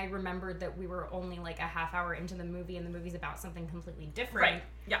 and then I remembered that we were only, like, a half hour into the movie, and the movie's about something completely different. Right,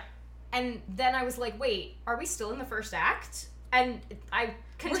 yeah. And then I was like, wait, are we still in the first act? And I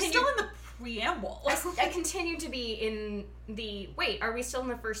continued... We're still in the preamble. I continued to be in the, wait, are we still in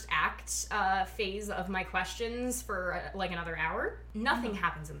the first act phase of my questions for, like, another hour? Nothing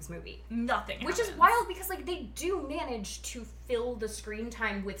happens in this movie. Nothing Which happens. is wild, because, like, they do manage to fill the screen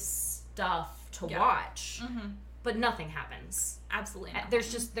time with stuff to watch, but nothing happens. Absolutely nothing.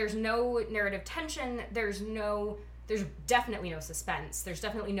 There's no narrative tension, there's definitely no suspense, there's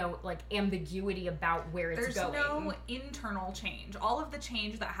definitely no, like, ambiguity about where it's going. There's no internal change. All of the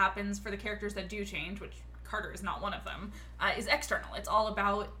change that happens for the characters that do change, which Carter is not one of them, is external. It's all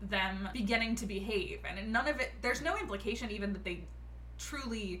about them beginning to behave, and none of it, there's no implication even that they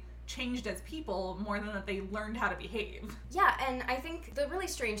truly changed as people more than that they learned how to behave. Yeah, and I think the really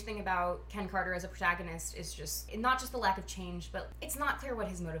strange thing about Ken Carter as a protagonist is just not just the lack of change, but it's not clear what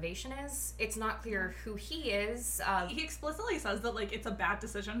his motivation is. It's not clear who he is. He explicitly says that, like, it's a bad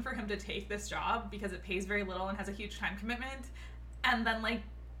decision for him to take this job because it pays very little and has a huge time commitment. And then, like,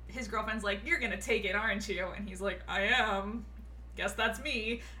 his girlfriend's like, you're gonna take it, aren't you? And he's like, I am. Guess that's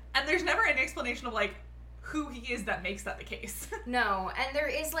me. And there's never any explanation of, like, who he is that makes that the case. No, and there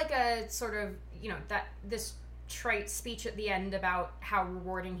is, like, a sort of, you know, that this trite speech at the end about how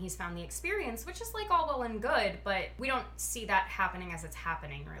rewarding he's found the experience, which is, like, all well and good, but we don't see that happening as it's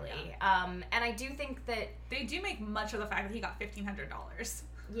happening, really. Yeah. And I do think that they do make much of the fact that he got $1,500.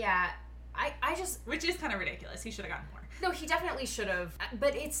 Yeah, I just... Which is kind of ridiculous. He should have gotten more. No, he definitely should have.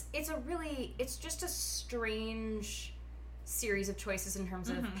 But it's just a strange series of choices in terms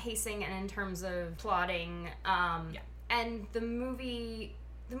of pacing and in terms of plotting. And the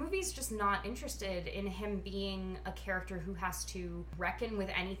movie's just not interested in him being a character who has to reckon with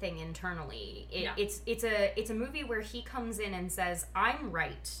anything internally. It's a movie where he comes in and says, I'm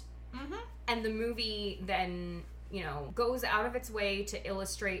right. And the movie then, you know, goes out of its way to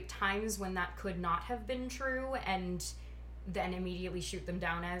illustrate times when that could not have been true, and then immediately shoot them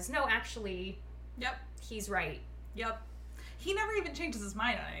down as, no, actually, he's right. He never even changes his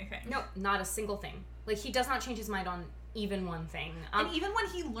mind on anything. No, not a single thing. Like, he does not change his mind on even one thing. And even when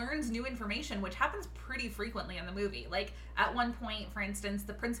he learns new information, which happens pretty frequently in the movie, like, at one point, for instance,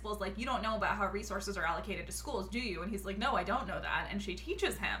 the principal's like, you don't know about how resources are allocated to schools, do you? And he's like, no, I don't know that. And she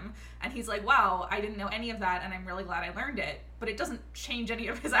teaches him, and he's like, wow, I didn't know any of that, and I'm really glad I learned it. But it doesn't change any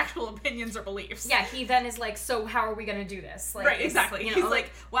of his actual opinions or beliefs. Yeah, he then is like, so how are we going to do this? Like, right, exactly. You know, he's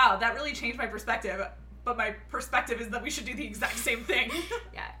like, wow, that really changed my perspective. But my perspective is that we should do the exact same thing.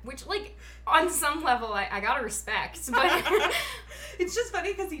 Yeah, which, like, on some level, I gotta respect, but... It's just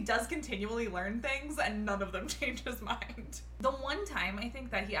funny because he does continually learn things, and none of them change his mind. The one time I think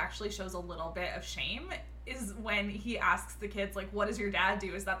that he actually shows a little bit of shame is when he asks the kids, like, what does your dad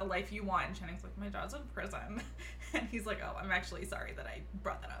do? Is that the life you want? And Channing's like, my dad's in prison. And he's like, oh, I'm actually sorry that I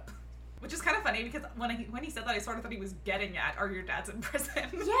brought that up. Which is kind of funny because when he said that, I sort of thought he was getting at, are your dads in prison?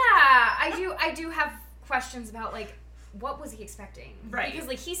 Yeah, I do have questions about, like, what was he expecting? Right. Because,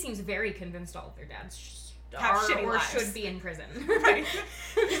 like, he seems very convinced all of their dads have shitty lives. Should be in prison. Right.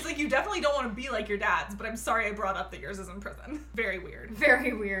 He's like, you definitely don't want to be like your dads, but I'm sorry I brought up that yours is in prison. Very weird.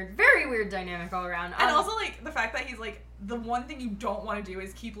 Very weird. Very weird dynamic all around. And also, like, the fact that he's like, the one thing you don't want to do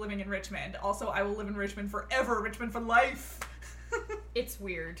is keep living in Richmond. Also, I will live in Richmond forever. Richmond for life. It's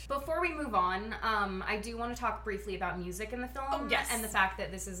weird. Before we move on, I do want to talk briefly about music in the film. Oh, yes. And the fact that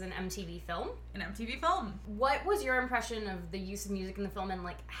this is an MTV film. An MTV film. What was your impression of the use of music in the film and,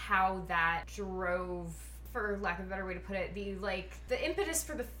 like, how that drove, for lack of a better way to put it, the impetus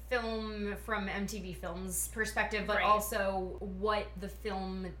for the film from MTV Films' perspective, but also what the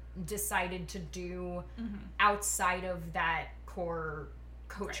film decided to do outside of that core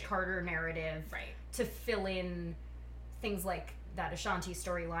Coach Carter narrative to fill in things like that Ashanti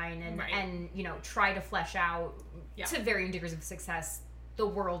storyline and you know, try to flesh out to varying degrees of success the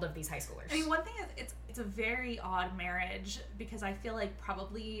world of these high schoolers. I mean, one thing is it's a very odd marriage because I feel like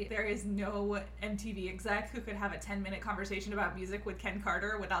probably there is no MTV exec who could have a 10-minute conversation about music with Ken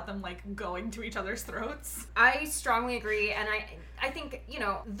Carter without them, like, going to each other's throats. I strongly agree, and I think, you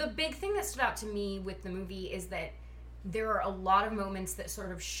know, the big thing that stood out to me with the movie is that there are a lot of moments that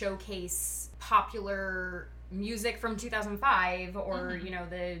sort of showcase popular music from 2005 or, you know,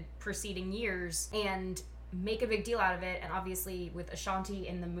 the preceding years and make a big deal out of it. And obviously with Ashanti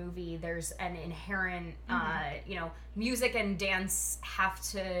in the movie, there's an inherent, you know, music and dance have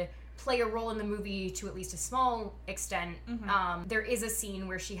to play a role in the movie to at least a small extent. There is a scene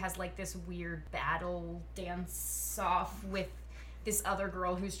where she has like this weird battle dance off with this other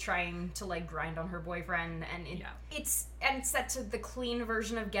girl who's trying to like grind on her boyfriend, and it's set to the clean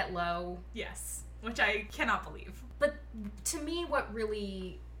version of Get Low. Yes, which I cannot believe. But to me, what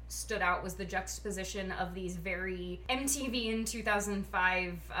really stood out was the juxtaposition of these very MTV in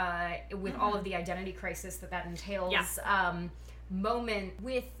 2005 with all of the identity crisis that entails. Moment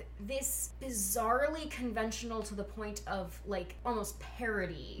with this bizarrely conventional to the point of like almost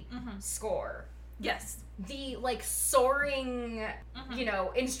parody score. Yes. The like soaring, you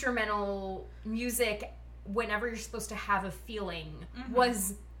know, instrumental music whenever you're supposed to have a feeling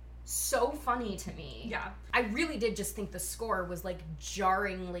was so funny to me. Yeah. I really did just think the score was like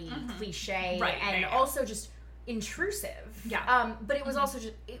jarringly cliche and also just intrusive. Yeah. But it was also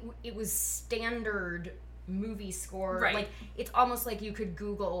just it was standard movie score. Right. Like it's almost like you could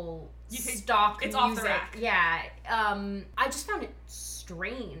Google stock it's music. off the rack. Yeah. I just found it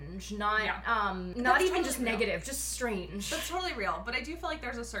strange, not even totally just real. Negative, just strange. That's totally real, but I do feel like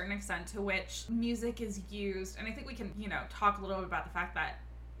there's a certain extent to which music is used, and I think we can, you know, talk a little bit about the fact that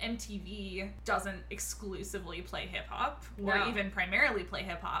MTV doesn't exclusively play hip-hop, or even primarily play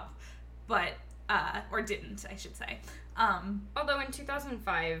hip-hop, but, or didn't, I should say. Although in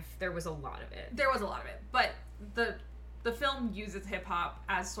 2005, there was a lot of it. There was a lot of it, but the film uses hip-hop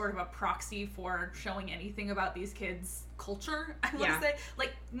as sort of a proxy for showing anything about these kids' culture, I want to say.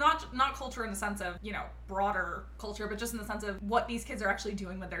 Like, not culture in the sense of, you know, broader culture, but just in the sense of what these kids are actually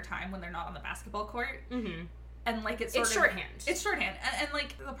doing with their time when they're not on the basketball court. And, like, it's shorthand. It's shorthand. And,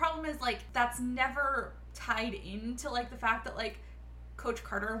 like, the problem is, like, that's never tied into, like, the fact that, like, Coach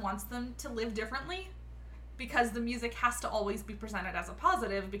Carter wants them to live differently. Because the music has to always be presented as a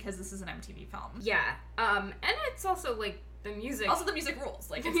positive because this is an MTV film. Yeah. And it's also, like, the music... Also, the music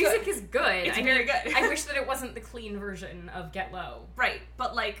rules. Like, the music is good. It's very good. I wish that it wasn't the clean version of Get Low. Right.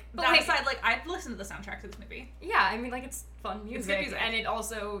 But, like, that aside, like, I've listened to the soundtrack to this movie. Yeah, I mean, like, it's fun music. It's good music. And it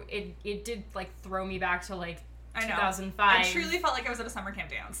also, it did, like, throw me back to, like, I know. 2005. I truly felt like I was at a summer camp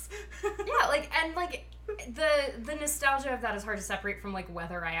dance. Yeah, like, and, like, the nostalgia of that is hard to separate from, like,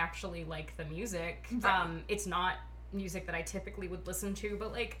 whether I actually like the music. Right. It's not music that I typically would listen to,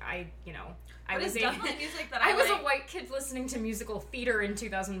 but, like, I was definitely music that I was a white kid listening to musical theater in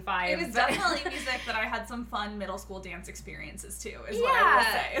 2005. It was definitely music that I had some fun middle school dance experiences to, is what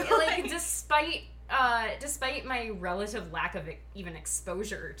I will say. Like, despite my relative lack of even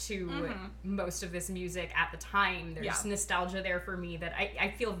exposure to most of this music at the time, there's nostalgia there for me that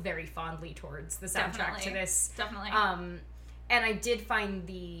I feel very fondly towards the soundtrack to this. Definitely. And I did find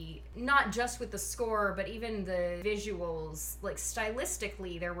not just with the score, but even the visuals, like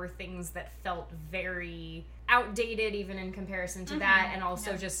stylistically, there were things that felt very outdated even in comparison to that, and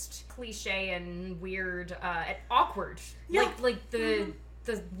also just cliche and weird, and awkward. Yeah. Like the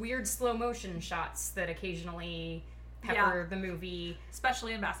weird slow motion shots that occasionally pepper the movie.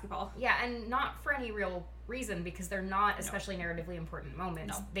 Especially in basketball. Yeah, and not for any real reason, because they're not especially narratively important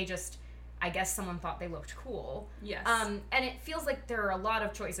moments. No. They just... I guess someone thought they looked cool. Yes. And it feels like there are a lot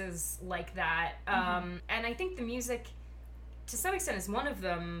of choices like that. And I think the music, to some extent, is one of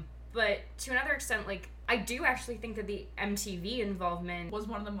them. But to another extent, like, I do actually think that the MTV involvement was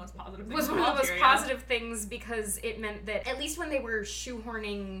one of the most positive things. Was one of the most positive things, because it meant that at least when they were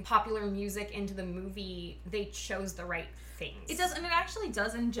shoehorning popular music into the movie, they chose the right things. It does, and it actually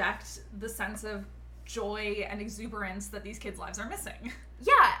does inject the sense of joy and exuberance that these kids' lives are missing.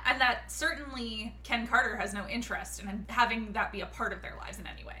 Yeah. And that certainly Ken Carter has no interest in having that be a part of their lives in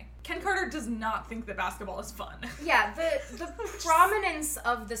any way. Ken Carter does not think that basketball is fun. Yeah, the prominence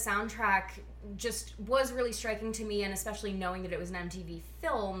of the soundtrack just was really striking to me, and especially knowing that it was an MTV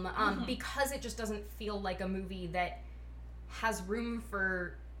film, because it just doesn't feel like a movie that has room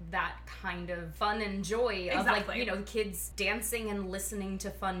for that kind of fun and joy of, like, you know, kids dancing and listening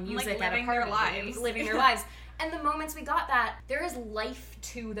to fun music like, at a party, living their lives. And the moments we got that, there is life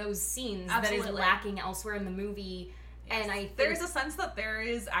to those scenes that is lacking elsewhere in the movie. Yes. And I think there's a sense that there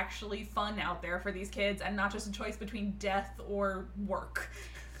is actually fun out there for these kids, and not just a choice between death or work.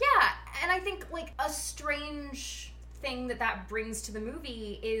 Yeah, and I think, like, a strange thing that brings to the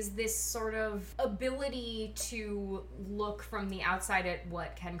movie is this sort of ability to look from the outside at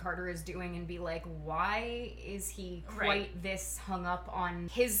what Ken Carter is doing and be like, why is he quite this hung up on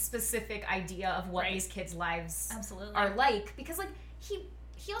his specific idea of what these kids' lives are like? Because, like, he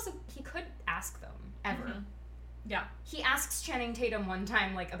could ask them ever. Yeah. He asks Channing Tatum one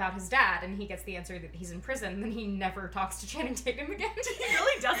time, like, about his dad, and he gets the answer that he's in prison, then he never talks to Channing Tatum again. He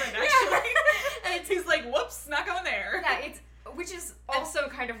really doesn't, actually. And he's like, whoops, not going there. Yeah, which is also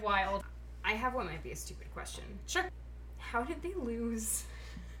kind of wild. I have what might be a stupid question. Sure. How did they lose?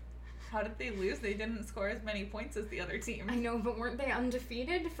 How did they lose? They didn't score as many points as the other team. I know, but weren't they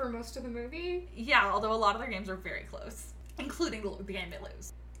undefeated for most of the movie? Yeah, although a lot of their games are very close, including the game they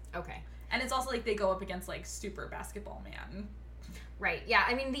lose. Okay. And it's also like they go up against like super basketball man. Right, yeah.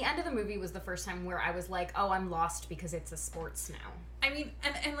 I mean, the end of the movie was the first time where I was like, oh, I'm lost because it's a sports now. I mean,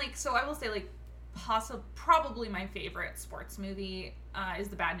 and like, so I will say, like, probably my favorite sports movie is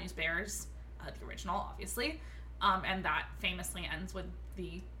The Bad News Bears, the original, obviously. And that famously ends with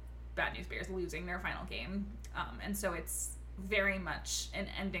the Bad News Bears losing their final game. And so it's very much an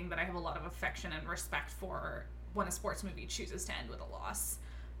ending that I have a lot of affection and respect for when a sports movie chooses to end with a loss.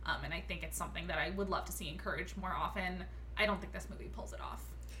 And I think it's something that I would love to see encouraged more often. I don't think this movie pulls it off.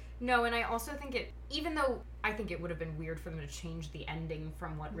 No, and I also think even though I think it would have been weird for them to change the ending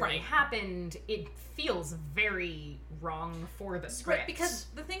from what really happened, it feels very wrong for the script. Right, because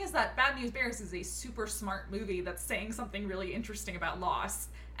the thing is that Bad News Bears is a super smart movie that's saying something really interesting about loss,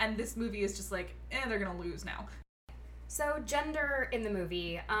 and this movie is just like, they're gonna lose now. So, gender in the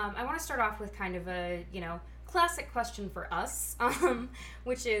movie. I want to start off with kind of a, classic question for us,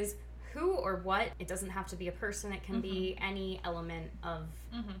 which is, who or what, it doesn't have to be a person, it can be any element of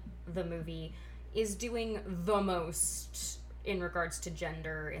the movie, is doing the most in regards to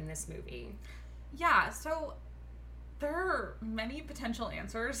gender in this movie? Yeah, so there are many potential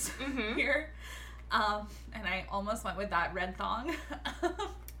answers here. And I almost went with that red thong.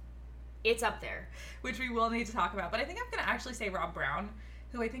 It's up there. Which we will need to talk about. But I think I'm going to actually say Rob Brown,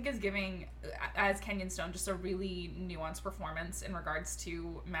 who I think is giving, as Kenyon Stone, just a really nuanced performance in regards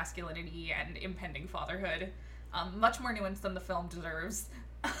to masculinity and impending fatherhood. Much more nuanced than the film deserves.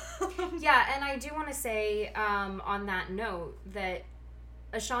 Yeah, and I do want to say, on that note, that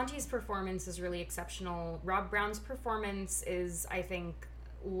Ashanti's performance is really exceptional. Rob Brown's performance is, I think,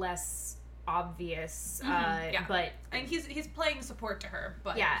 less obvious, but and he's playing support to her,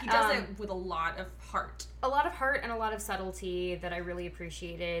 but yeah, he does it with a lot of heart and a lot of subtlety that I really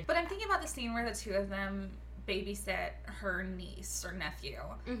appreciated. But I'm thinking about the scene where the two of them babysit her niece or nephew,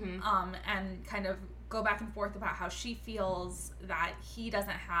 and kind of go back and forth about how she feels that he doesn't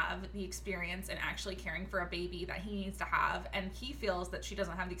have the experience in actually caring for a baby that he needs to have, and he feels that she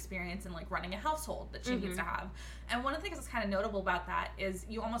doesn't have the experience in like running a household that she needs to have. And one of the things that's kind of notable about that is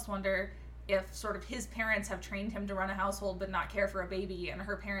you almost wonder if sort of his parents have trained him to run a household but not care for a baby, and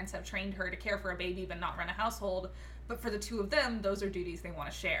her parents have trained her to care for a baby but not run a household. But for the two of them, those are duties they want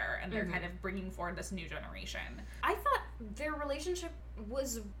to share, and they're kind of bringing forward this new generation. I thought their relationship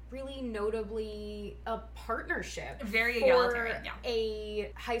was really notably a partnership. Very egalitarian, yeah. For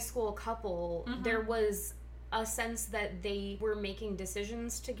a high school couple, there was a sense that they were making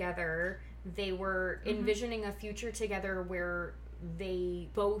decisions together. They were envisioning a future together where they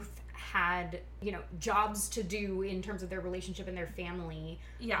both had, jobs to do in terms of their relationship and their family.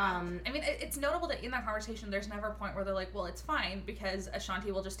 Yeah. I mean, it's notable that in that conversation, there's never a point where they're like, well, it's fine because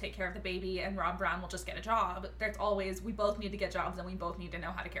Ashanti will just take care of the baby and Rob Brown will just get a job. There's always, we both need to get jobs and we both need to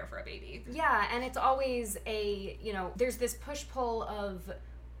know how to care for a baby. Yeah, and it's always there's this push-pull of,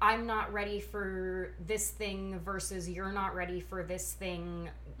 I'm not ready for this thing versus you're not ready for this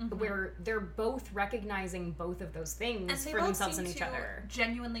thing, where they're both recognizing both of those things for themselves and each other.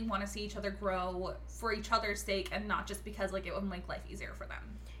 Genuinely want to see each other grow for each other's sake and not just because like it would make life easier for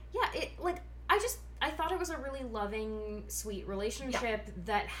them. Yeah, I thought it was a really loving, sweet relationship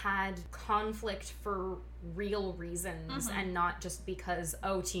that had conflict for real reasons and not just because,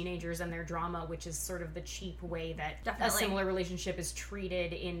 teenagers and their drama, which is sort of the cheap way that a similar relationship is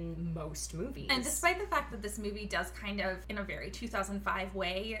treated in most movies. And despite the fact that this movie does kind of, in a very 2005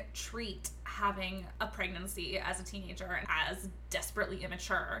 way, treat having a pregnancy as a teenager as desperately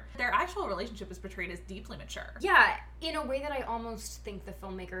immature, their actual relationship is portrayed as deeply mature. Yeah, in a way that I almost think the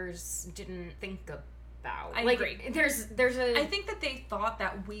filmmakers didn't think about. I agree. I think that they thought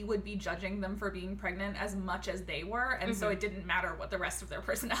that we would be judging them for being pregnant as much as they were, and so it didn't matter what the rest of their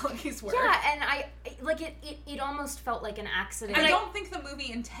personalities were. Yeah, and it almost felt like an accident. And I don't think the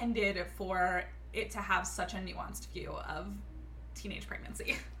movie intended for it to have such a nuanced view of teenage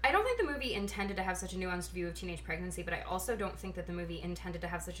pregnancy. I don't think the movie intended to have such a nuanced view of teenage pregnancy, but I also don't think that the movie intended to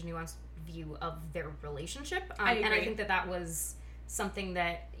have such a nuanced view of their relationship. I agree. And I think that was something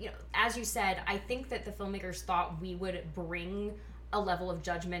that, as you said, I think that the filmmakers thought we would bring a level of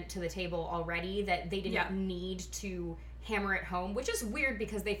judgment to the table already that they didn't need to hammer it home, which is weird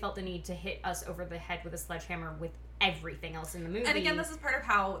because they felt the need to hit us over the head with a sledgehammer with everything else in the movie. And again, this is part of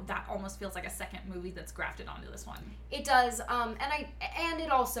how that almost feels like a second movie that's grafted onto this one. It does, and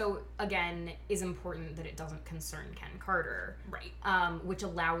it also, again, is important that it doesn't concern Ken Carter. Right. Which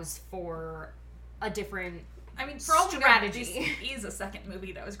allows for a different for all strategy. This is a second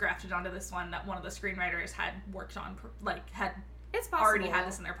movie that was grafted onto this one that one of the screenwriters had worked on, It's possible. already had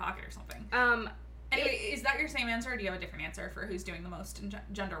this in their pocket or something. Anyway, is that your same answer, or do you have a different answer for who's doing the most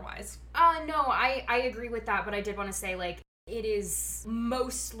gender-wise? No, I agree with that, but I did want to say, like, it is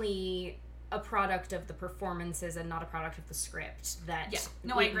mostly a product of the performances and not a product of the script that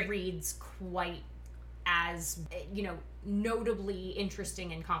I agree. Reads quite as, notably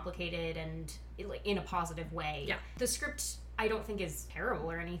interesting and complicated and in a positive way. Yeah. The script, I don't think, is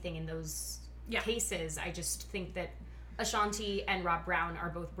terrible or anything in those cases. I just think that Ashanti and Rob Brown are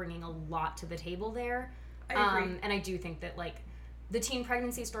both bringing a lot to the table there. I agree. And I do think that, like, the teen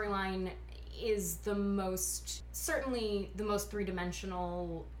pregnancy storyline is certainly the most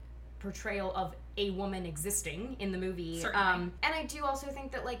three-dimensional portrayal of a woman existing in the movie. Certainly. And I do also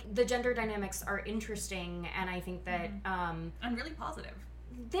think that, like, the gender dynamics are interesting, and I think that... and really positive.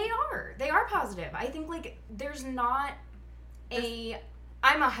 They are positive. I think, like, there's not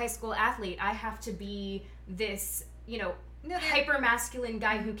I'm a high school athlete, I have to be this... hyper-masculine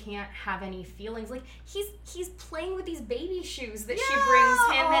guy who can't have any feelings. Like, he's playing with these baby shoes that she brings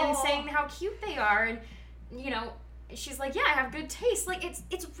him and saying how cute they are, and she's like, I have good taste. Like,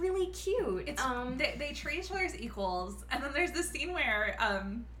 it's really cute. It's they treat each other as equals, and then there's this scene where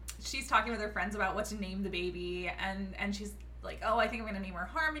she's talking with her friends about what to name the baby, and she's like, oh, I think I'm gonna name her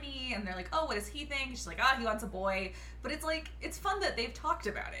Harmony, and they're like, oh, what does he think? She's like, he wants a boy. But it's like, it's fun that they've talked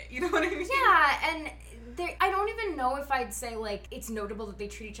about it, you know what I mean? Yeah, and I don't even know if I'd say, like, it's notable that they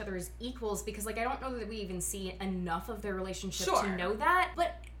treat each other as equals, because, like, I don't know that we even see enough of their relationship to know that,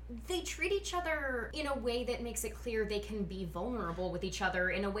 but they treat each other in a way that makes it clear they can be vulnerable with each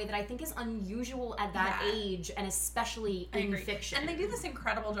other in a way that I think is unusual at that age, and especially in fiction. And they do this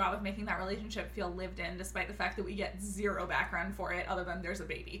incredible job of making that relationship feel lived in, despite the fact that we get zero background for it other than there's a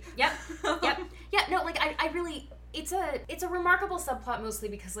baby. Yep. Yeah, no, like, I really... It's a remarkable subplot, mostly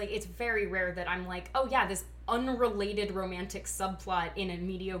because, like, it's very rare that I'm like, oh yeah, this unrelated romantic subplot in a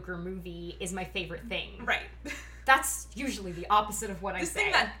mediocre movie is my favorite thing. Right. That's usually the opposite of what I say. This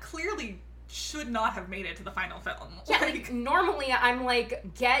thing that clearly should not have made it to the final film. Yeah, like, normally I'm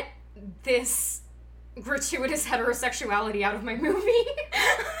like, get this gratuitous heterosexuality out of my movie.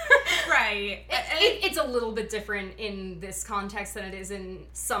 Right. It's a little bit different in this context than it is in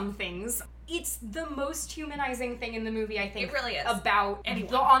some things. It's the most humanizing thing in the movie, I think. It really is. About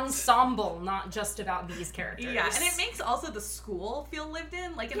the ensemble, not just about these characters. Yeah, and it makes also the school feel lived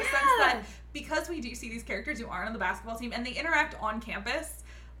in, like, in the sense that because we do see these characters who aren't on the basketball team and they interact on campus,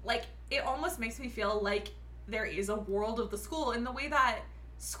 like, it almost makes me feel like there is a world of the school in the way that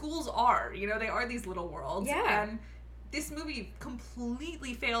schools are. They are these little worlds. Yeah. And this movie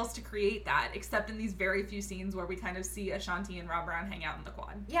completely fails to create that, except in these very few scenes where we kind of see Ashanti and Rob Brown hang out in the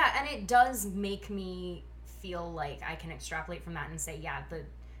quad. Yeah, and it does make me feel like I can extrapolate from that and say,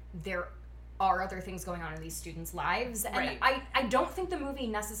 there are other things going on in these students' lives. And right. I don't think the movie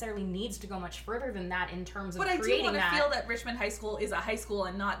necessarily needs to go much further than that in terms of creating that. But I do want to feel that Richmond High School is a high school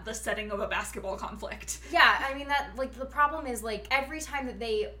and not the setting of a basketball conflict. Yeah, I mean, that, like, the problem is, like, every time that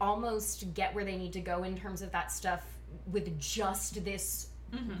they almost get where they need to go in terms of that stuff with just this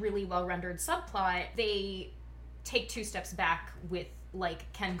really well-rendered subplot, they take two steps back with,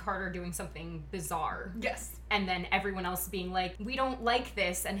 like, Ken Carter doing something bizarre. Yes. And then everyone else being like, we don't like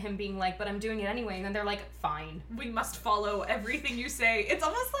this, and him being like, but I'm doing it anyway, and then they're like, fine. We must follow everything you say. It's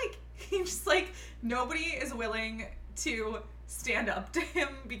almost like he's just like, nobody is willing to stand up to him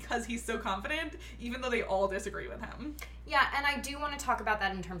because he's so confident, even though they all disagree with him. Yeah, and I do want to talk about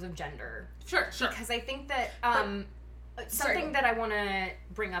that in terms of gender. Sure. Because I think that something that I want to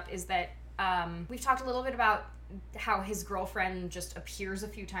bring up is that we've talked a little bit about how his girlfriend just appears a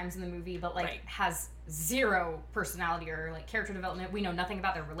few times in the movie, but, like, has zero personality or, like, character development. We know nothing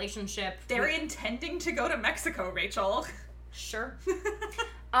about their relationship. They're intending to go to Mexico, Rachel. Sure.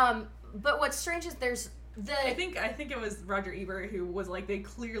 But what's strange is there's I think it was Roger Ebert who was like, they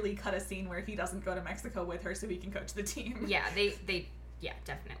clearly cut a scene where he doesn't go to Mexico with her so he can coach the team. Yeah, they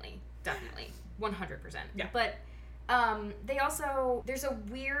definitely 100%. Yeah. But they also, there's a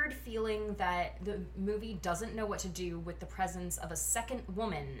weird feeling that the movie doesn't know what to do with the presence of a second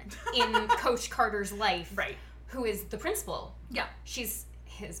woman in Coach Carter's life, right? Who is the principal. Yeah, she's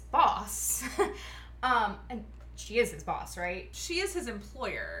his boss, and she is his boss, right? She is his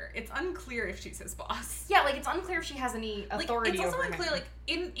employer. It's unclear if she's his boss. Yeah, like, it's unclear if she has any authority over him. It's also unclear, like,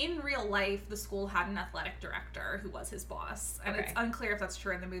 in real life, the school had an athletic director who was his boss, and it's unclear if that's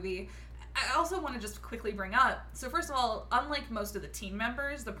true in the movie. I also want to just quickly bring up, so first of all, unlike most of the team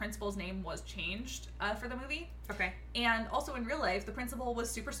members, the principal's name was changed for the movie. Okay. And also in real life, the principal was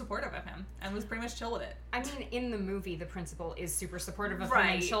super supportive of him and was pretty much chill with it. I mean, in the movie, the principal is super supportive of him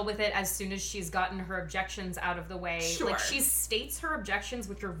Right. and chill with it as soon as she's gotten her objections out of the way. Sure. Like, she states her objections,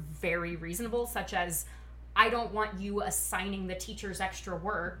 which are very reasonable, such as, I don't want you assigning the teachers extra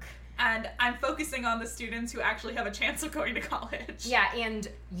work. And I'm focusing on the students who actually have a chance of going to college. Yeah, and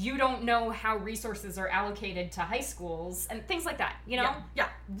you don't know how resources are allocated to high schools and things like that, you know? Yeah.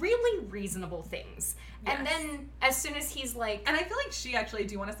 Really reasonable things. Yes. And then as soon as he's like... And I feel like she actually, I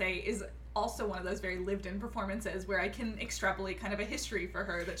do want to say, is also one of those very lived-in performances where I can extrapolate kind of a history for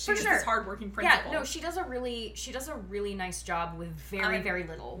her that she is this hardworking principal. Yeah, no, she does a really nice job with very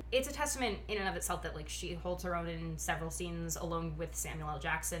little. It's a testament in and of itself that, like, she holds her own in several scenes along with Samuel L.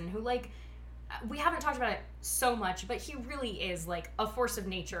 Jackson, who, like, we haven't talked about it so much, but he really is, like, a force of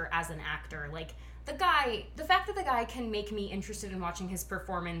nature as an actor. Like, the fact that the guy can make me interested in watching his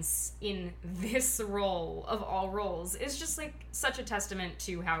performance in this role of all roles is just, like, such a testament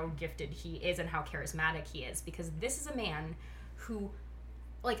to how gifted he is and how charismatic he is, because this is a man who,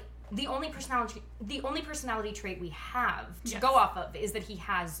 like, the only personality trait we have to go off of is that he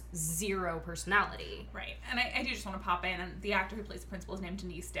has zero personality. Right. And I do just want to pop in, and the actor who plays the principal is named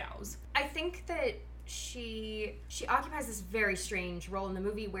Denise Dowse. I think that she occupies this very strange role in the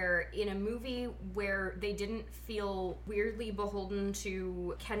movie where they didn't feel weirdly beholden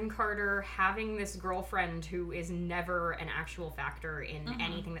to Ken Carter having this girlfriend who is never an actual factor in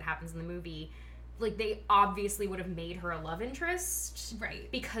anything that happens in the movie. Like, they obviously would have made her a love interest.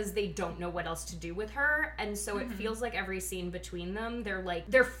 Right. Because they don't know what else to do with her. And so it feels like every scene between them,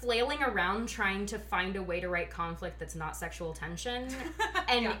 they're flailing around trying to find a way to write conflict that's not sexual tension.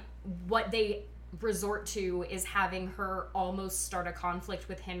 And what they resort to is having her almost start a conflict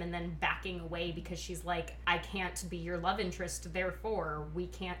with him and then backing away because she's like, I can't be your love interest, therefore we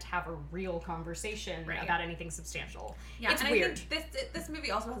can't have a real conversation about anything substantial. Yeah, it's and weird. I think this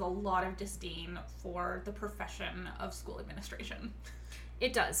movie also has a lot of disdain for the profession of school administration.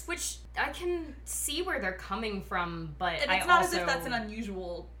 It does, which I can see where they're coming from, but and it's not as if that's an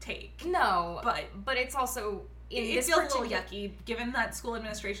unusual take. No, but it's also... It feels a little yucky, given that school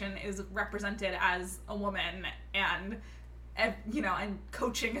administration is represented as a woman and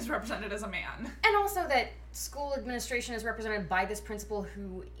coaching is represented as a man. And also that school administration is represented by this principal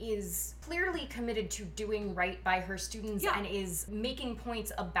who is clearly committed to doing right by her students and is making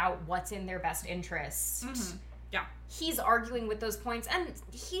points about what's in their best interest. Mm-hmm. Yeah. He's arguing with those points, and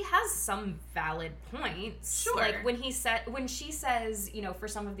he has some valid points. Sure. Like, when she says, for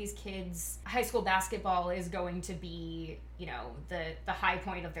some of these kids, high school basketball is going to be, the high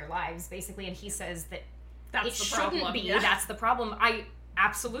point of their lives, basically, and he says that it shouldn't be. Yeah. That's the problem. I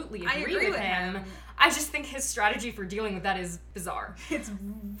absolutely agree with him. I just think his strategy for dealing with that is bizarre. It's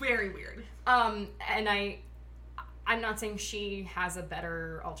very weird. And I'm not saying she has a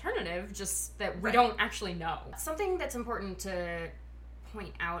better alternative, just that we don't actually know. Something that's important to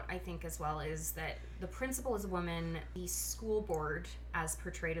point out, I think, as well, is that the principal is a woman. The school board, as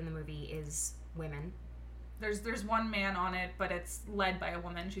portrayed in the movie, is women. There's one man on it, but it's led by a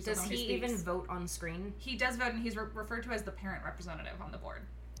woman. Does he even vote on screen? He does vote, and he's referred to as the parent representative on the board.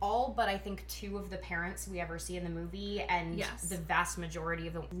 All but I think 2 of the parents we ever see in the movie, and the vast majority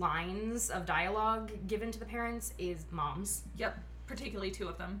of the lines of dialogue given to the parents is moms. Yep, particularly 2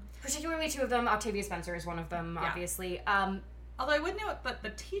 of them. Octavia Spencer is one of them, obviously. Although I would note that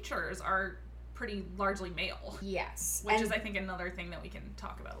the teachers are pretty largely male. Yes. Which is, I think, another thing that we can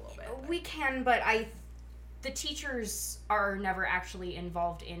talk about a little bit. We can, but the teachers are never actually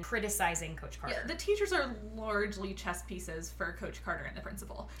involved in criticizing Coach Carter. Yeah, the teachers are largely chess pieces for Coach Carter and the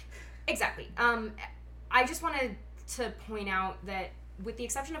principal. Exactly. I just wanted to point out that with the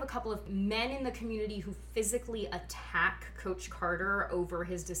exception of a couple of men in the community who physically attack Coach Carter over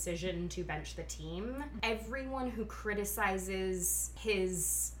his decision to bench the team, everyone who criticizes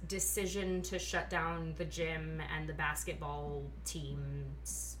his decision to shut down the gym and the basketball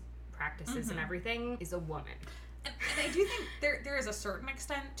team's practices and everything is a woman. And I do think there is a certain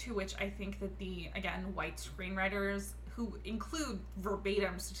extent to which I think that the, again, white screenwriters who include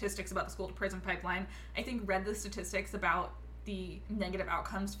verbatim statistics about the school to prison pipeline, I think read the statistics about the negative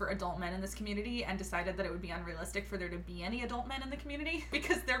outcomes for adult men in this community and decided that it would be unrealistic for there to be any adult men in the community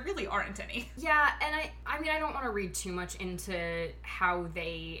because there really aren't any. Yeah, and I mean, I don't want to read too much into how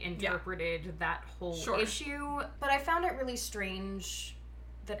they interpreted that whole issue, but I found it really strange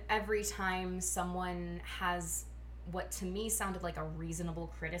that every time someone has what to me sounded like a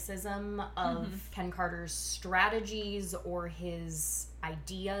reasonable criticism of Ken Carter's strategies or his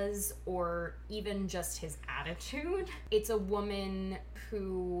ideas or even just his attitude, it's a woman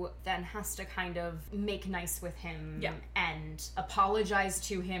who then has to kind of make nice with him and apologize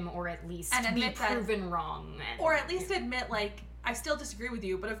to him, or at least and be proven wrong. Or at least admit, like, I still disagree with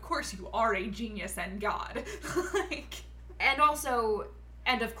you, but of course you are a genius and God.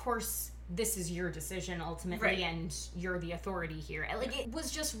 And of course, this is your decision ultimately, and you're the authority here. Like, it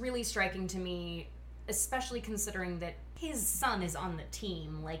was just really striking to me, especially considering that his son is on the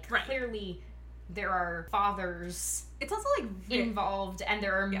team. Like, clearly there are fathers. It's also like involved, and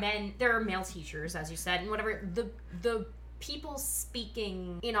there are men. There are male teachers, as you said, and whatever. The people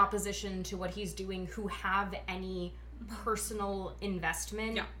speaking in opposition to what he's doing who have any personal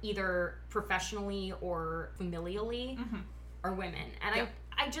investment, either professionally or familially, are women, and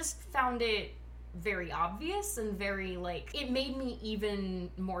I just found it very obvious and very, like, it made me even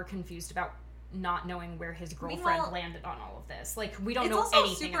more confused about not knowing where his girlfriend landed on all of this. Like, we don't know anything about that. It's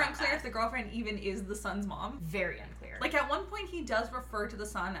also super unclear if the girlfriend even is the son's mom. Very unclear. Like, at one point he does refer to the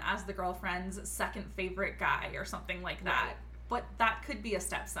son as the girlfriend's second favorite guy or something like that. But that could be a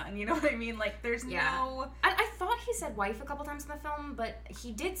stepson, you know what I mean? Like, there's no... I thought he said wife a couple times in the film, but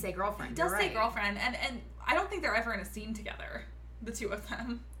he did say girlfriend. He does say girlfriend, and I don't think they're ever in a scene together, the two of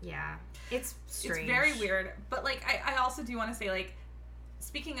them. Yeah. It's strange. It's very weird. But, like, I also do want to say, like,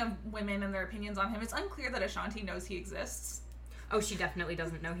 speaking of women and their opinions on him, it's unclear that Ashanti knows he exists. Oh, she definitely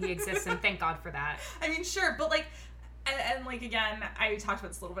doesn't know he exists, and thank God for that. I mean, sure, but, like... And like, again, I talked about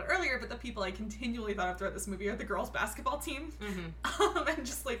this a little bit earlier, but the people I continually thought of throughout this movie are the girls' basketball team. And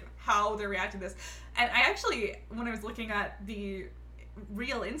just, like, how they're reacting to this. And I actually, when I was looking at the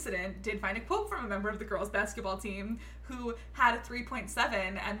real incident, did find a quote from a member of the girls' basketball team who had a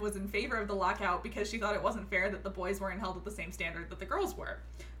 3.7 and was in favor of the lockout because she thought it wasn't fair that the boys weren't held at the same standard that the girls were,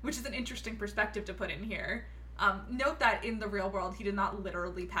 which is an interesting perspective to put in here. Note that in the real world, he did not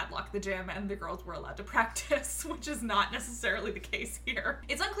literally padlock the gym and the girls were allowed to practice, which is not necessarily the case here.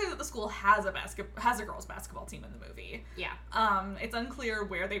 It's unclear that the school has a girls' basketball team in the movie. Yeah. It's unclear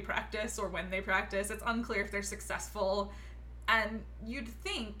where they practice or when they practice. It's unclear if they're successful. And you'd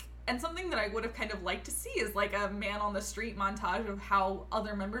think, and something that I would have kind of liked to see is like a man on the street montage of how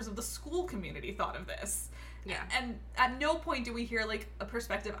other members of the school community thought of this. Yeah. And at no point do we hear, like, a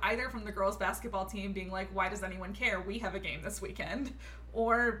perspective either from the girls' basketball team being like, why does anyone care? We have a game this weekend.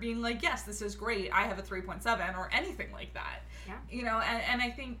 Or being like, yes, this is great. I have a 3.7 or anything like that. Yeah. You know, and I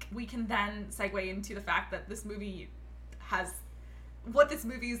think we can then segue into the fact that this movie has what this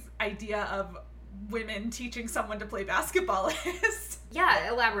movie's idea of women teaching someone to play basketball is.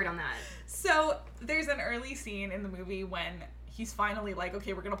 Yeah, elaborate on that. So there's an early scene in the movie when he's finally like,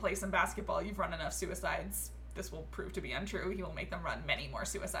 okay, we're going to play some basketball. You've run enough suicides. This will prove to be untrue. He will make them run many more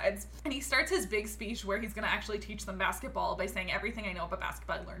suicides. And he starts his big speech where he's going to actually teach them basketball by saying, everything I know about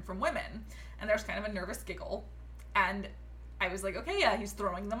basketball I learned from women. And there's kind of a nervous giggle. And I was like, okay, yeah, he's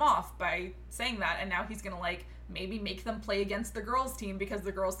throwing them off by saying that. And now he's going to, like, maybe make them play against the girls' team because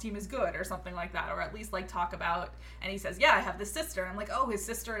the girls' team is good or something like that. Or at least, like, talk about, and he says, yeah, I have this sister. And I'm like, oh, his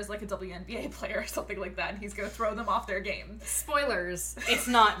sister is, like, a WNBA player or something like that. And he's going to throw them off their game. Spoilers. It's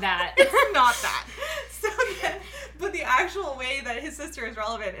not that. It's not that. So then, but the actual way that his sister is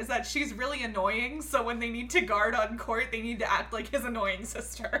relevant is that she's really annoying. So when they need to guard on court, they need to act like his annoying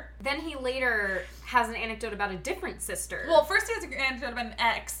sister. Then he later has an anecdote about a different sister. Well, first he has an anecdote about an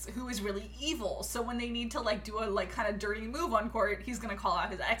ex who is really evil. So when they need to, like, do a, like, kind of dirty move on court, he's gonna call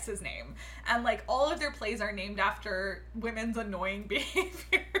out his ex's name. And, like, all of their plays are named after women's annoying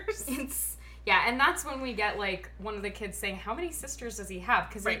behaviors. Yeah, and that's when we get, like, one of the kids saying, how many sisters does he have?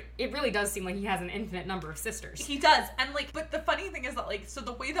 Because it really does seem like he has an infinite number of sisters. He does. And, like, but the funny thing is that, like, so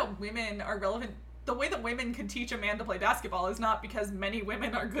the way that women are relevant, the way that women can teach a man to play basketball is not because many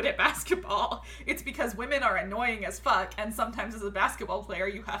women are good at basketball. It's because women are annoying as fuck, and sometimes as a basketball player,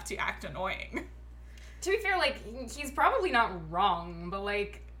 you have to act annoying. To be fair, like, he's probably not wrong, but,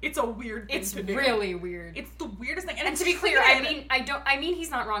 like, it's a weird thing to do. It's really weird. It's the weirdest thing. And to be clear, I mean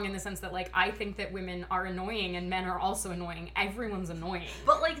he's not wrong in the sense that, like, I think that women are annoying and men are also annoying. Everyone's annoying.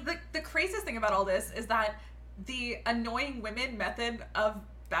 But, like, the craziest thing about all this is that the annoying women method of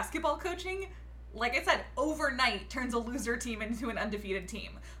basketball coaching, like I said, overnight turns a loser team into an undefeated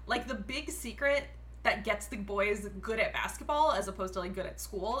team. Like, the big secret that gets the boys good at basketball as opposed to like good at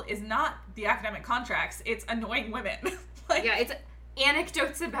school is not the academic contracts, it's annoying women. Like, yeah, it's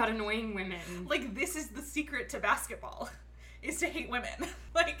anecdotes about annoying women. Like, this is the secret to basketball, is to hate women.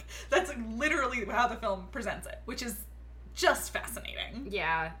 Like, that's literally how the film presents it, which is just fascinating.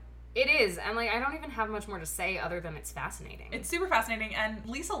 Yeah, it is. And, like, I don't even have much more to say other than it's fascinating. It's super fascinating, and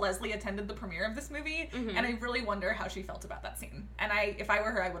Lisa Leslie attended the premiere of this movie, and I really wonder how she felt about that scene. And if I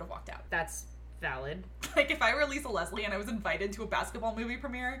were her, I would have walked out. That's valid. Like, if I were Lisa Leslie and I was invited to a basketball movie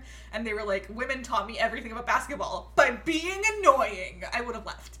premiere, and they were like, women taught me everything about basketball by being annoying, I would have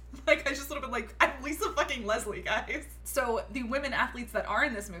left. Like, I just would have been like, I'm Lisa fucking Leslie, guys. So, the women athletes that are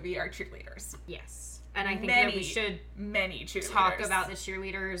in this movie are cheerleaders. Yes. And I think that we should many cheerleaders. Talk about the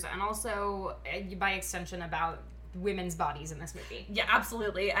cheerleaders and also, by extension, about women's bodies in this movie. Yeah,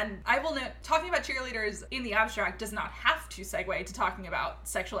 absolutely. And I will note, talking about cheerleaders in the abstract does not have to segue to talking about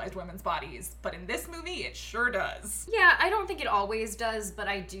sexualized women's bodies, but in this movie, it sure does. Yeah, I don't think it always does, but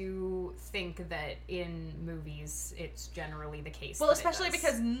I do think that in movies, it's generally the case. Well, especially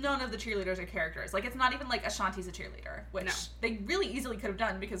because none of the cheerleaders are characters. Like, it's not even like Ashanti's a cheerleader, which they really easily could have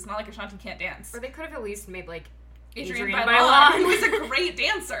done, because it's not like Ashanti can't dance. Or they could have at least made, like, Adrienne Bailon, who is a great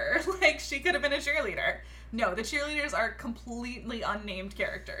dancer. Like, she could have been a cheerleader. No, the cheerleaders are completely unnamed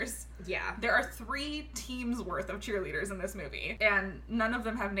characters. Yeah. There are 3 teams worth of cheerleaders in this movie, and none of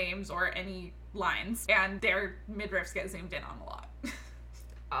them have names or any lines, and their midriffs get zoomed in on a lot.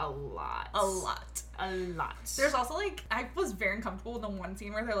 A lot. A lot. A lot. There's also, like, I was very uncomfortable in the one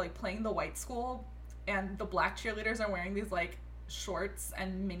scene where they're, like, playing the white school, and the black cheerleaders are wearing these, like, shorts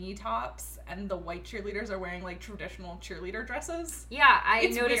and mini tops, and the white cheerleaders are wearing like traditional cheerleader dresses. Yeah,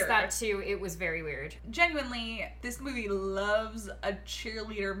 It's noticed weird. that too. It was very weird. Genuinely, this movie loves a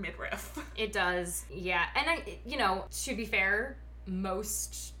cheerleader midriff. It does. Yeah. And to be fair,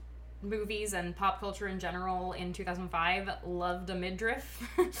 most movies and pop culture in general in 2005 loved a midriff.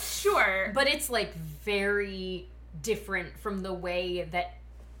 Sure. But it's like very different from the way that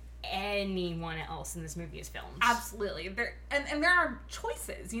anyone else in this movie is filmed. Absolutely. There are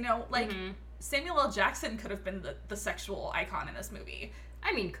choices, like Samuel L. Jackson could have been the sexual icon in this movie.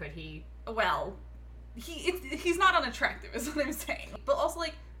 I mean, could he? Well, he's not unattractive is what I'm saying. But also,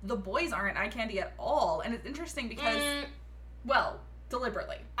 like, the boys aren't eye candy at all, and it's interesting because well,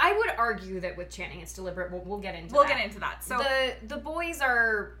 deliberately. I would argue that with Channing it's deliberate. We'll get into that. We'll get into that. So the boys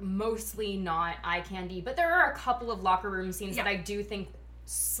are mostly not eye candy, but there are a couple of locker room scenes that I do think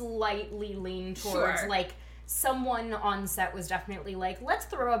slightly lean towards like someone on set was definitely like, let's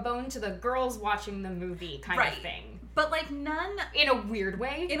throw a bone to the girls watching the movie kind of thing. But like none in a weird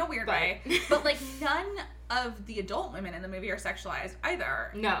way. But like none of the adult women in the movie are sexualized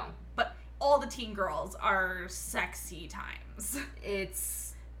either. No. But all the teen girls are sexy times.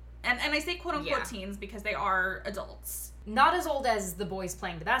 It's and I say quote unquote teens because they are adults. Not as old as the boys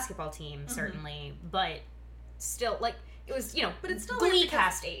playing the basketball team, certainly, but still like it was, but it's still Glee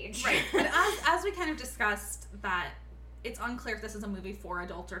cast age. Right. But as we kind of discussed, that it's unclear if this is a movie for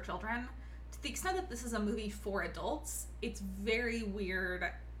adults or children. To the extent that this is a movie for adults, it's very weird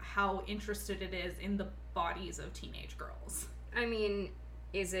how interested it is in the bodies of teenage girls. I mean,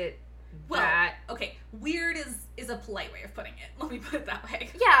 is it okay, weird is a polite way of putting it. Let me put it that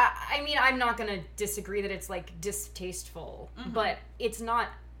way. Yeah, I mean, I'm not gonna disagree that it's like distasteful, but it's not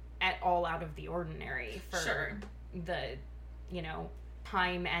at all out of the ordinary for the,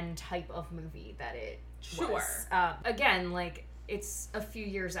 time and type of movie that it was. Again, like, it's a few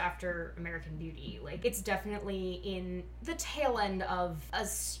years after American Beauty. Like, it's definitely in the tail end of a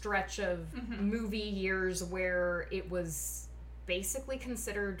stretch of movie years where it was basically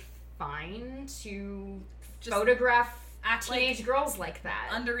considered fine to just photograph teenage girls like that.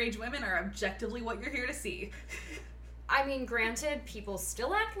 Underage women are objectively what you're here to see. I mean, granted, people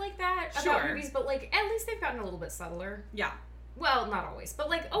still act like that about movies, but, like, at least they've gotten a little bit subtler. Yeah. Well, not always, but,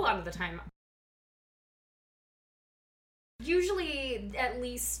 like, a lot of the time. Usually, at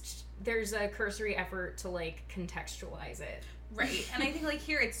least, there's a cursory effort to, like, contextualize it. Right. And I think, like,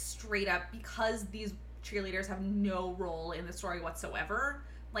 here it's straight up because these cheerleaders have no role in the story whatsoever.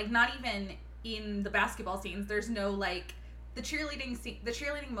 Like, not even in the basketball scenes. There's no, like, the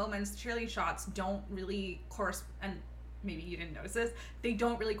cheerleading moments, the cheerleading shots don't really correspond, and maybe you didn't notice this, they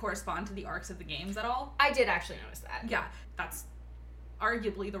don't really correspond to the arcs of the games at all. I did actually notice that. Yeah, that's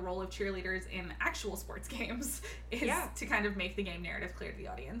arguably the role of cheerleaders in actual sports games, is to kind of make the game narrative clear to the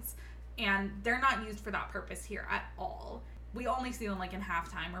audience. And they're not used for that purpose here at all. We only see them like in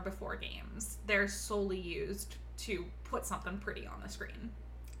halftime or before games. They're solely used to put something pretty on the screen.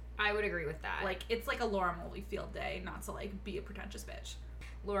 I would agree with that. Like, it's like a Laura Mulvey field day, not to, like, be a pretentious bitch.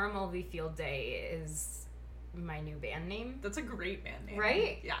 Laura Mulvey Field Day is my new band name. That's a great band name.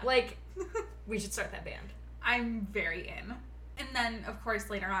 Right? Yeah. Like, we should start that band. I'm very in. And then, of course,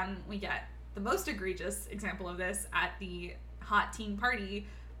 later on, we get the most egregious example of this at the hot teen party,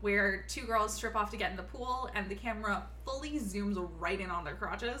 where two girls strip off to get in the pool, and the camera fully zooms right in on their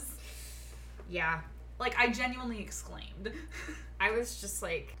crotches. Yeah. Like, I genuinely exclaimed. I was just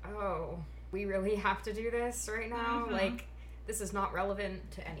like, oh, we really have to do this right now? Mm-hmm. Like, this is not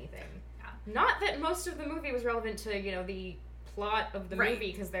relevant to anything. Yeah. Not that most of the movie was relevant to, you know, the plot of the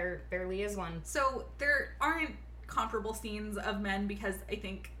movie, because there barely is one. So there aren't comparable scenes of men, because I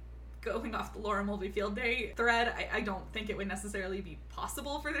think, going off the Laura Mulvey Field Day thread, I don't think it would necessarily be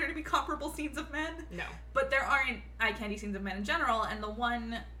possible for there to be comparable scenes of men. No. But there aren't eye candy scenes of men in general, and the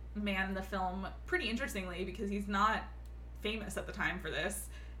one man in the film, pretty interestingly, because he's not famous at the time for this,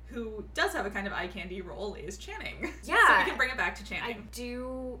 who does have a kind of eye candy role, is Channing. Yeah. So we can bring it back to Channing. I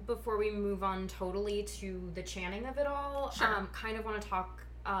do, before we move on totally to the Channing of it all, Sure. kind of want to talk,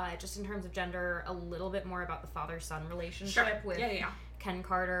 just in terms of gender, a little bit more about the father-son relationship with Ken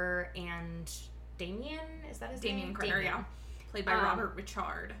Carter and Damien. Is that his name? Damien Carter, yeah. Played by Robert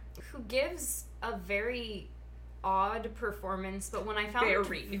Richard. Who gives a very odd performance, but when I found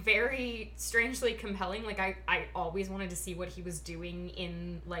it very strangely compelling, like I always wanted to see what he was doing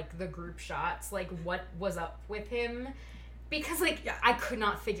in like the group shots, like what was up with him, because like I could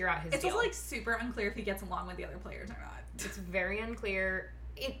not figure out his deal. It's also like super unclear if he gets along with the other players or not. It's very unclear.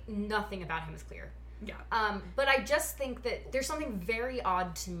 Nothing about him is clear. Yeah. But I just think that there's something very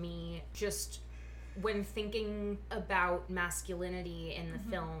odd to me just when thinking about masculinity in the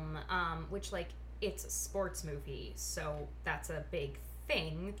film, which like it's a sports movie, so that's a big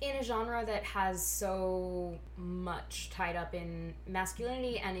thing. In a genre that has so much tied up in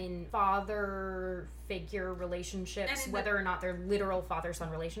masculinity and in father figure relationships, whether or not they're literal father-son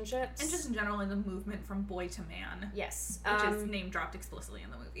relationships. And just in general in the movement from boy to man. Yes. Which is name dropped explicitly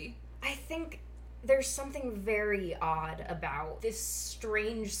in the movie. I think there's something very odd about this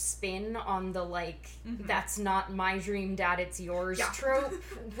strange spin on the like, that's not my dream dad, it's yours trope,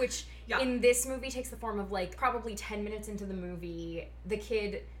 which in this movie takes the form of like probably 10 minutes into the movie, the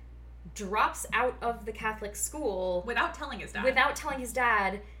kid drops out of the Catholic school without telling his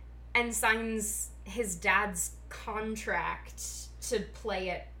dad and signs his dad's contract to play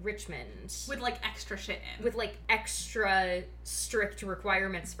at Richmond. With like extra shit in. With like extra strict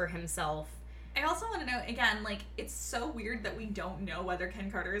requirements for himself. I also want to know, again, like, it's so weird that we don't know whether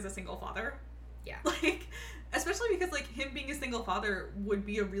Ken Carter is a single father. Yeah. Like, especially because, like, him being a single father would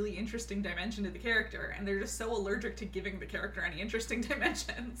be a really interesting dimension to the character, and they're just so allergic to giving the character any interesting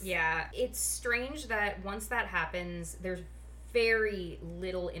dimensions. Yeah. It's strange that once that happens, there's very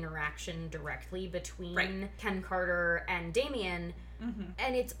little interaction directly between Ken Carter and Damien.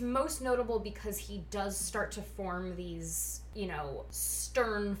 And it's most notable because he does start to form these, you know,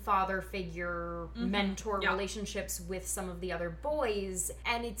 stern father figure mentor relationships with some of the other boys.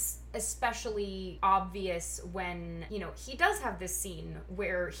 And it's especially obvious when, you know, he does have this scene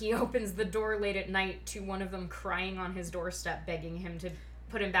where he opens the door late at night to one of them crying on his doorstep, begging him to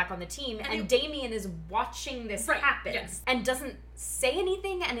put him back on the team, and Damien is watching this happen and doesn't say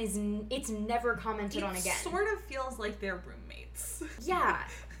anything, and it's never commented on again. It sort of feels like they're roommates. Yeah.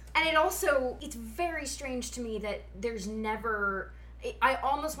 And it's very strange to me that there's never, I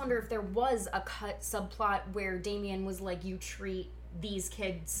almost wonder if there was a cut subplot where Damien was like, you treat these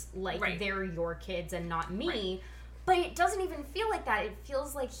kids like they're your kids and not me. But it doesn't even feel like that. It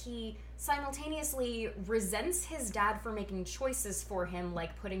feels like he simultaneously resents his dad for making choices for him,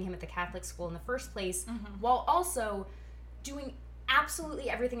 like putting him at the Catholic school in the first place, while also doing absolutely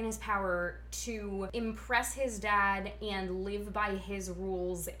everything in his power to impress his dad and live by his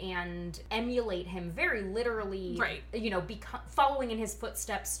rules and emulate him very literally, you know, following in his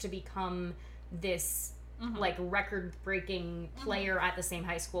footsteps to become this like record-breaking player at the same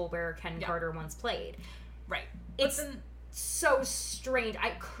high school where Ken Carter once played. Right. It's so strange.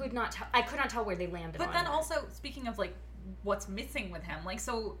 I could not tell where they landed on. But then also, speaking of like what's missing with him, like,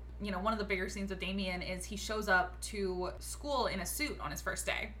 so, you know, one of the bigger scenes with Damien is he shows up to school in a suit on his first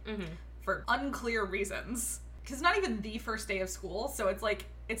day for unclear reasons. Because not even the first day of school, so it's like,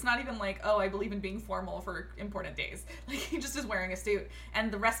 it's not even like, oh, I believe in being formal for important days. Like, he just is wearing a suit,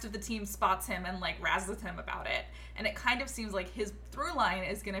 and the rest of the team spots him and like razzles him about it. And it kind of seems like his through line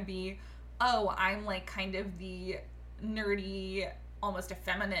is gonna be, oh, I'm like kind of the nerdy, almost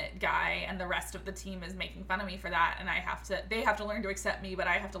effeminate guy, and the rest of the team is making fun of me for that, and they have to learn to accept me, but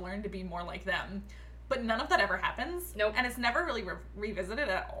I have to learn to be more like them. But none of that ever happens. Nope. And it's never really revisited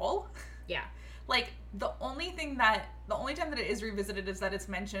at all. Yeah. Like, the only time that it is revisited is that it's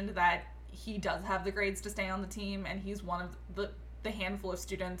mentioned that he does have the grades to stay on the team, and he's one of the handful of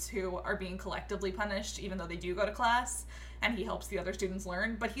students who are being collectively punished, even though they do go to class, and he helps the other students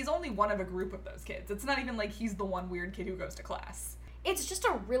learn. But he's only one of a group of those kids. It's not even like he's the one weird kid who goes to class. It's just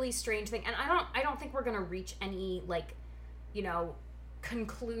a really strange thing, and I don't think we're gonna reach any, like, you know,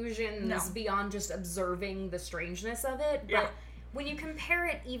 conclusions beyond just observing the strangeness of it. But when you compare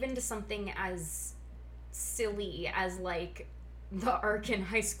it even to something as silly as, like, the arc in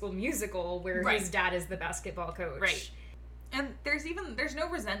High School Musical, where his dad is the basketball coach. Right. And there's no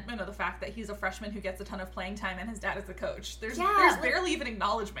resentment of the fact that he's a freshman who gets a ton of playing time and his dad is the coach. There's barely even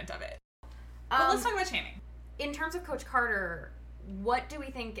acknowledgement of it. But let's talk about Channing. In terms of Coach Carter, what do we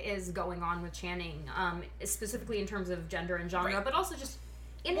think is going on with Channing, specifically in terms of gender and genre, but also just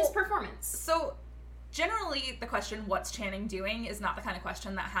in his performance? So, generally, the question, what's Channing doing, is not the kind of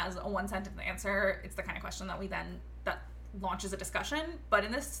question that has a one-sentence answer. It's the kind of question that launches a discussion. But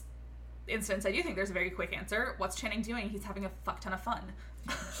in this instance, I do think there's a very quick answer. What's Channing doing? He's having a fuck ton of fun.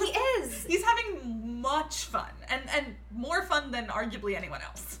 He is. He's having much fun, and more fun than arguably anyone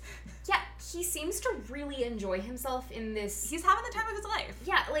else. Yeah, he seems to really enjoy himself in this. He's having the time of his life.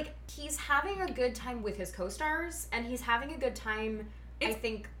 Yeah, like, he's having a good time with his co-stars, and he's having a good time, I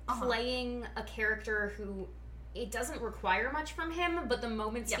think, playing a character who, it doesn't require much from him, but the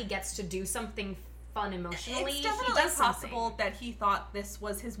moments he gets to do something fun emotionally, it's definitely possible that he thought this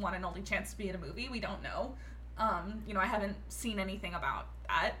was his one and only chance to be in a movie. We don't know. You know, I haven't seen anything about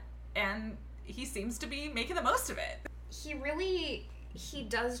that, and he seems to be making the most of it. He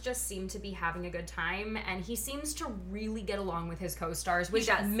does just seem to be having a good time, and he seems to really get along with his co-stars, which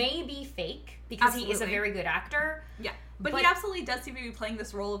may be fake, because he is a very good actor. Yeah, but he absolutely does seem to be playing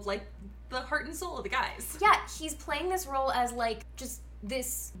this role of, like, the heart and soul of the guys. Yeah, he's playing this role as, like, just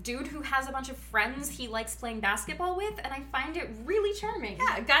this dude who has a bunch of friends he likes playing basketball with, and I find it really charming.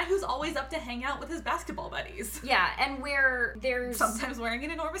 Yeah, a guy who's always up to hang out with his basketball buddies. Yeah, and where there's... sometimes wearing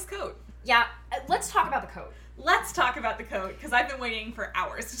an enormous coat. Yeah, let's talk about the coat. Let's talk about the coat, because I've been waiting for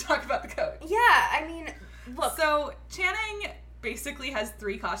hours to talk about the coat. Yeah, I mean, look. So, Channing basically has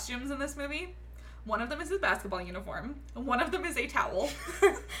 3 costumes in this movie. One of them is his basketball uniform. One of them is a towel,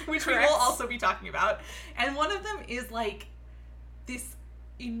 which we will also be talking about. And one of them is, like, this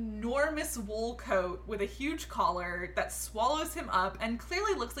enormous wool coat with a huge collar that swallows him up and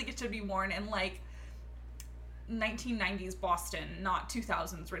clearly looks like it should be worn in, like, 1990s Boston, not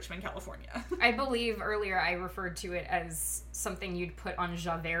 2000s Richmond, California. I believe earlier I referred to it as something you'd put on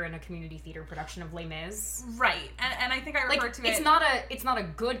Javert in a community theater production of Les Mis. Right, and I think I referred to it... It's not a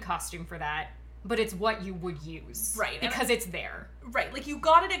good costume for that, but it's what you would use. Right. Because it's there. Right, like, you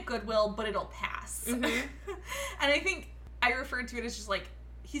got it at Goodwill, but it'll pass. Mm-hmm. And I think I referred to it as just, like,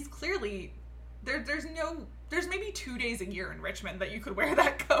 he's clearly... There's maybe 2 days a year in Richmond that you could wear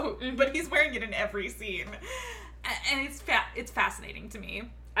that coat, but he's wearing it in every scene. And it's fascinating to me.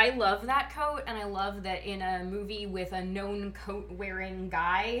 I love that coat, and I love that in a movie with a known coat-wearing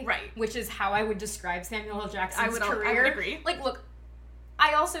guy, right, which is how I would describe Samuel L. Jackson's career. I would agree. Like, look,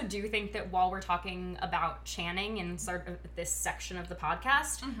 I also do think that while we're talking about Channing in sort of this section of the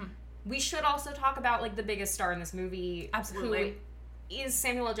podcast, we should also talk about, like, the biggest star in this movie. Absolutely. Who is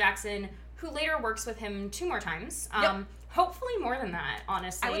Samuel L. Jackson, who later works with him 2 more times. Hopefully more than that,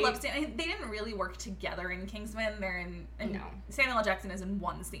 honestly. I would love to see. I mean, they didn't really work together in Kingsman. They're in no. Samuel L. Jackson is in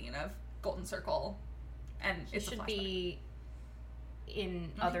one scene of Golden Circle, and it should be in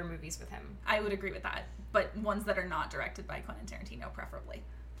other movies with him. I would agree with that, but ones that are not directed by Quentin Tarantino, preferably.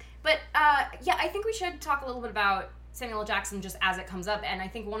 But yeah, I think we should talk a little bit about Samuel L. Jackson just as it comes up, and I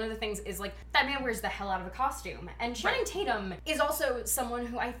think one of the things is, like, that man wears the hell out of a costume, and Channing Tatum is also someone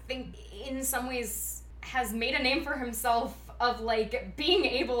who I think in some ways has made a name for himself of, like, being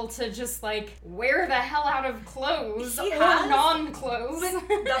able to just, like, wear the hell out of clothes or non-clothes.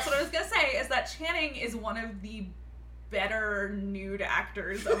 That's what I was gonna say, is that Channing is one of the better nude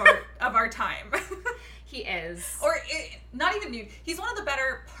actors of our time. He is. Or, not even nude. He's one of the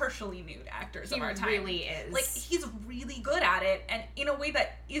better partially nude actors of our time. He really is. Like, he's really good at it, and in a way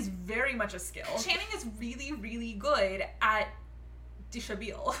that is very much a skill. Channing is really, really good at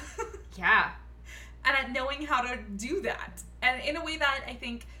dishabille. Yeah. And at knowing how to do that. And in a way that I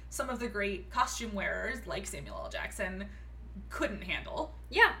think some of the great costume wearers, like Samuel L. Jackson, couldn't handle.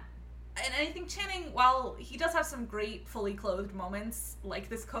 Yeah. And I think Channing, while he does have some great fully clothed moments, like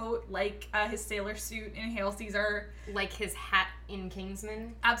this coat, like his sailor suit in Hail Caesar. Like his hat in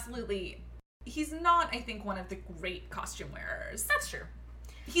Kingsman. Absolutely. He's not, I think, one of the great costume wearers. That's true.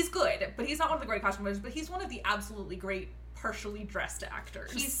 He's good, but he's not one of the great costume wearers, but he's one of the absolutely great partially dressed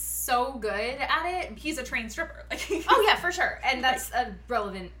actors. He's so good at it. He's a trained stripper. Oh yeah, for sure. And that's a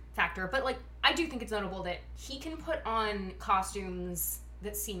relevant factor. But like, I do think it's notable that he can put on costumes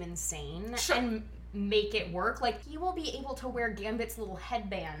that seem insane and make it work. Like, he will be able to wear Gambit's little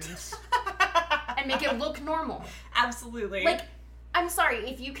headband and make it look normal. Absolutely. Like, I'm sorry,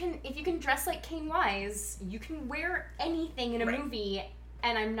 if you can dress like Kane Wise, you can wear anything in a movie,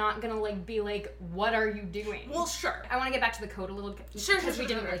 and I'm not gonna like be like, what are you doing? Well, sure. I want to get back to the coat a little, because we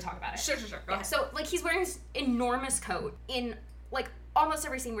didn't really talk about it. Sure. Go ahead. So like, he's wearing this enormous coat in like almost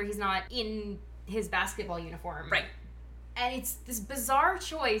every scene where he's not in his basketball uniform. Right. And it's this bizarre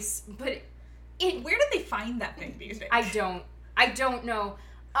choice, but where did they find that thing, do you think? I don't know.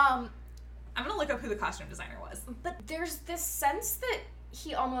 I'm gonna look up who the costume designer was. But there's this sense that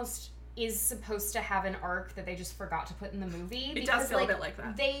he almost is supposed to have an arc that they just forgot to put in the movie. It does feel a bit like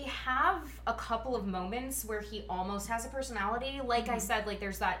that. They have a couple of moments where he almost has a personality. Like I said, like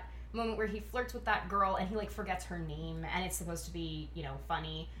there's that moment where he flirts with that girl and he like forgets her name, and it's supposed to be, you know,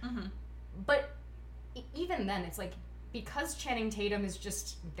 funny. Mm-hmm. But even then, it's like, because Channing Tatum is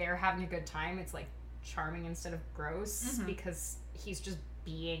just there having a good time, it's like charming instead of gross, because he's just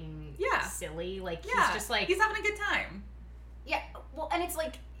being silly. Like, he's just like, he's having a good time. Yeah, well, and it's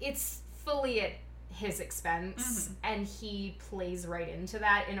like, it's fully at his expense, and he plays right into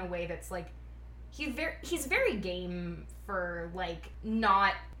that in a way that's like, he's very game for like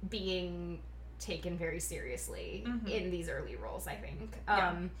not being taken very seriously in these early roles, I think.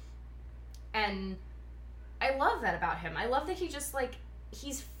 And I love that about him. I love that he just like,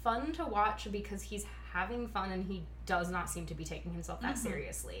 he's fun to watch because he's having fun and he does not seem to be taking himself that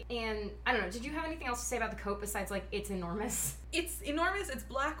seriously. And I don't know, did you have anything else to say about the coat besides like, it's enormous? It's enormous, it's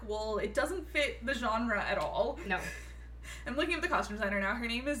black wool, it doesn't fit the genre at all. No. I'm looking at the costume designer now. Her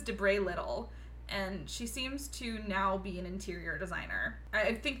name is Debray Little, and she seems to now be an interior designer.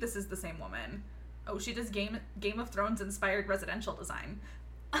 I think this is the same woman. Oh, she does Game of Thrones inspired residential design.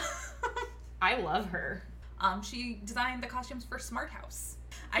 I love her. She designed the costumes for Smart House.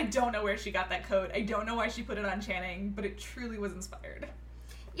 I don't know where she got that coat. I don't know why she put it on Channing, but it truly was inspired.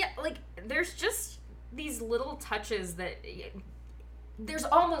 Yeah, like, there's just these little touches that... There's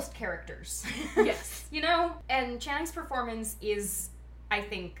almost characters. Yes. You know? And Channing's performance is, I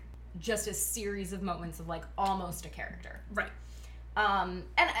think, just a series of moments of, like, almost a character. Right. And,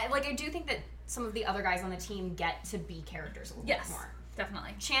 I do think that some of the other guys on the team get to be characters a little bit more.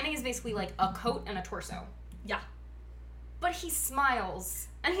 Definitely. Channing is basically, like, a coat and a torso. Yeah. But he smiles,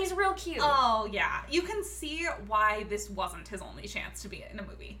 and he's real cute. Oh, yeah. You can see why this wasn't his only chance to be in a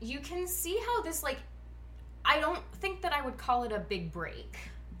movie. You can see how this, like, I don't think that I would call it a big break.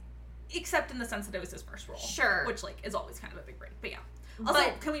 Except in the sense that it was his first role. Sure. Which, like, is always kind of a big break. But yeah.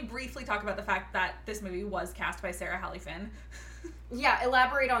 Also, can we briefly talk about the fact that this movie was cast by Sarah Hallie Finn? Yeah,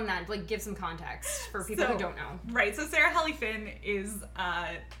 elaborate on that. Like, give some context for people who don't know. Right, so Sarah Hallie Finn is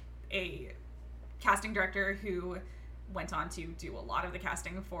a casting director who went on to do a lot of the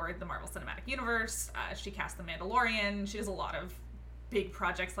casting for the Marvel Cinematic Universe. She cast The Mandalorian. She does a lot of big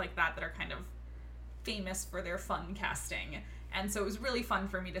projects like that that are kind of famous for their fun casting. And so it was really fun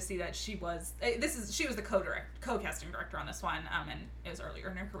for me to see that she was the co-casting director on this one, and it was earlier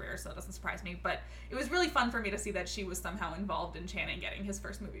in her career, so it doesn't surprise me. But it was really fun for me to see that she was somehow involved in Channing getting his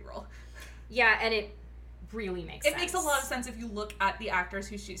first movie role. Yeah, and it really makes sense. It makes a lot of sense if you look at the actors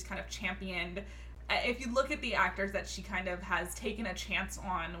who she's kind of championed. If you look at the actors that she kind of has taken a chance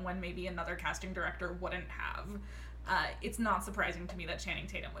on when maybe another casting director wouldn't have, it's not surprising to me that Channing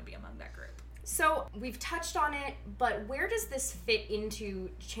Tatum would be among that group. So, we've touched on it, but where does this fit into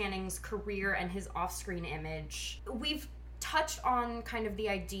Channing's career and his off-screen image? We've touched on kind of the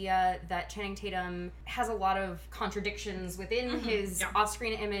idea that Channing Tatum has a lot of contradictions within his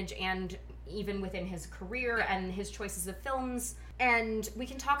off-screen image and even within his career and his choices of films. And we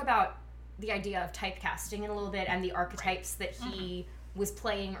can talk about the idea of typecasting in a little bit and the archetypes that he was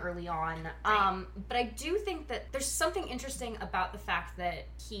playing early on. But I do think that there's something interesting about the fact that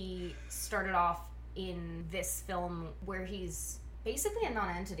he started off in this film where he's basically a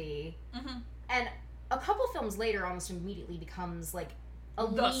non-entity, and a couple films later almost immediately becomes like a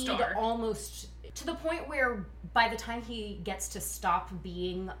lead star. Almost to the point where by the time he gets to stop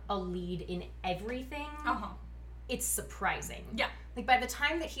being a lead in everything, it's surprising. Yeah. Like, by the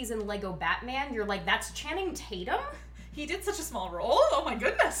time that he's in Lego Batman, you're like, that's Channing Tatum? He did such a small role. Oh my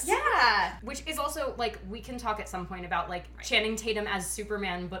goodness. Yeah. Which is also, like, we can talk at some point about, like, Channing Tatum as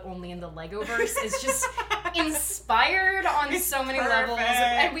Superman, but only in the Legoverse is just inspired on so many levels.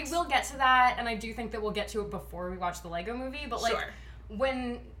 And we will get to that, and I do think that we'll get to it before we watch the Lego movie. But, like,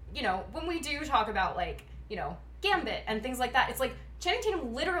 when we do talk about, like, Gambit and things like that. It's like, Channing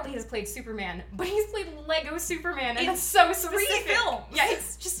Tatum literally has played Superman, but he's played Lego Superman, and it's so specific. 3 films. Yeah,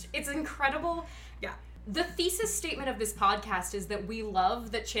 it's incredible. Yeah. The thesis statement of this podcast is that we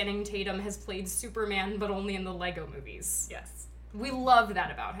love that Channing Tatum has played Superman, but only in the Lego movies. Yes. We love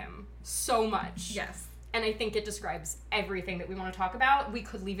that about him so much. Yes. And I think it describes everything that we want to talk about. We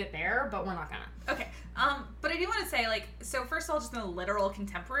could leave it there, but we're not gonna. Okay. But I do want to say, like, so first of all, just in a literal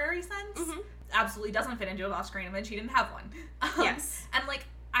contemporary sense, absolutely doesn't fit into an off-screen image. He didn't have one. Yes. And, like,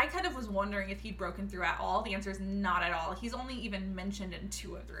 I kind of was wondering if he'd broken through at all. The answer is not at all. He's only even mentioned in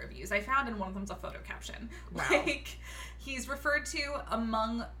 2 of the reviews. I found in one of them's a photo caption. Wow. Like, he's referred to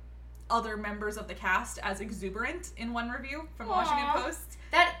among other members of the cast as exuberant in one review from the Washington Post.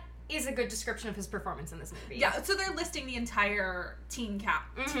 That is a good description of his performance in this movie. Yeah, so they're listing the entire teen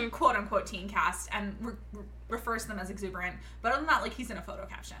cast, quote-unquote teen cast, and refers to them as exuberant. But other than that, like, he's in a photo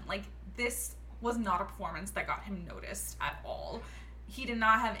caption. Like, this was not a performance that got him noticed at all. He did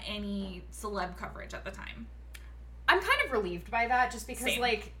not have any celeb coverage at the time. I'm kind of relieved by that, just because, Same.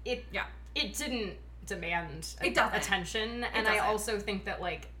 like, it didn't demand attention. And I also think that,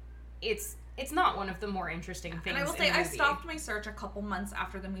 like, it's not one of the more interesting things. And I will in say, the I movie. stopped my search a couple months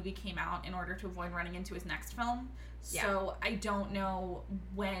after the movie came out in order to avoid running into his next film. So I don't know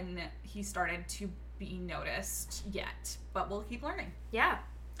when he started to be noticed yet, but we'll keep learning. Yeah.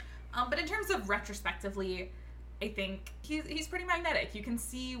 But in terms of retrospectively, I think he's pretty magnetic. You can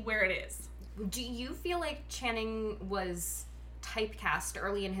see where it is. Do you feel like Channing was typecast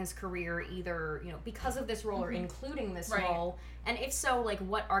early in his career, either, you know, because of this role or including this role? And if so, like,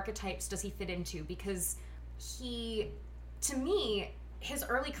 what archetypes does he fit into? Because to me, his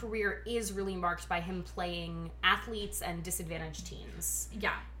early career is really marked by him playing athletes and disadvantaged teens.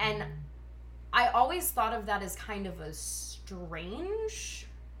 Yeah. And I always thought of that as kind of a strange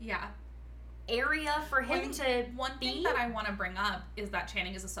area for him to One thing that I want to bring up is that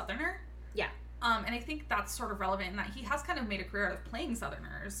Channing is a Southerner. Yeah. And I think that's sort of relevant in that he has kind of made a career out of playing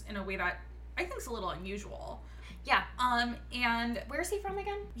Southerners in a way that I think is a little unusual. Yeah. And where's he from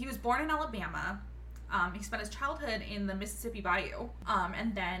again? He was born in Alabama. He spent his childhood in the Mississippi Bayou.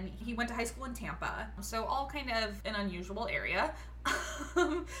 And then he went to high school in Tampa. So all kind of an unusual area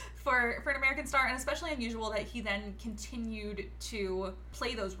for an American star, and especially unusual that he then continued to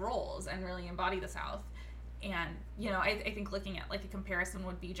play those roles and really embody the South. And, you know, I think looking at, like, a comparison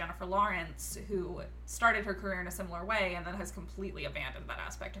would be Jennifer Lawrence, who started her career in a similar way and then has completely abandoned that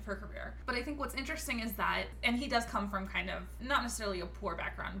aspect of her career. But I think what's interesting is that, and he does come from kind of, not necessarily a poor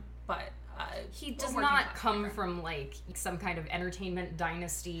background, but he does not come from, like, some kind of entertainment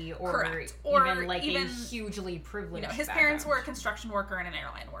dynasty or, correct. Or even, like, a hugely privileged, you know, his background. parents were a construction worker and an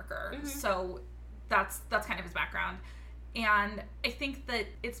airline worker. So that's kind of his background. And I think that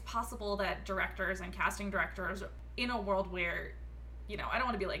it's possible that directors and casting directors, in a world where, you know, I don't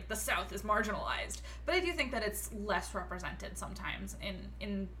want to be like the South is marginalized, but I do think that it's less represented sometimes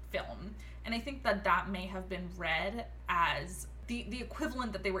in film. And I think that may have been read as the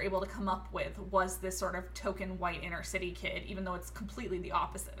equivalent that they were able to come up with was this sort of token white inner city kid, even though it's completely the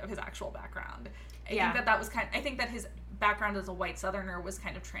opposite of his actual background. I think that was I think that his background as a white Southerner was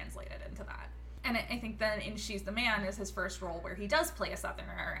kind of translated into that. And I think then in She's the Man is his first role where he does play a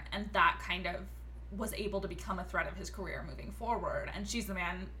Southerner, and that kind of was able to become a thread of his career moving forward. And She's the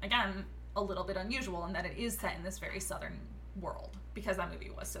Man, again, a little bit unusual in that it is set in this very Southern world. Because that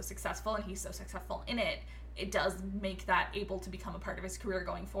movie was so successful and he's so successful in it, it does make that able to become a part of his career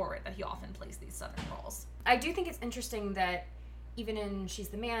going forward, that he often plays these Southern roles. I do think it's interesting that even in She's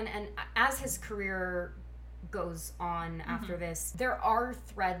the Man, and as his career goes on after this, there are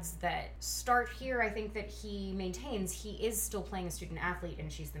threads that start here. I think that he maintains he is still playing a student athlete in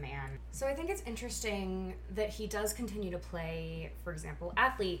She's the Man. So I think it's interesting that he does continue to play, for example,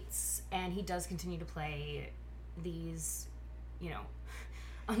 athletes, and he does continue to play these, you know,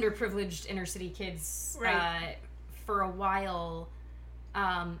 underprivileged inner city kids for a while,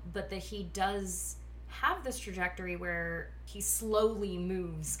 but that he does have this trajectory where he slowly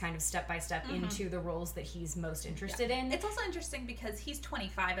moves kind of step by step into the roles that he's most interested in. It's also interesting because he's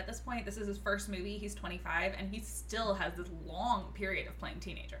 25 at this point. This is his first movie. He's 25, and he still has this long period of playing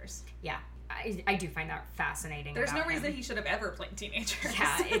teenagers. Yeah, I do find that fascinating. There's no reason he should have ever played teenagers.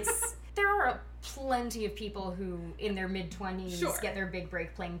 Yeah, there are plenty of people who in their mid-20s get their big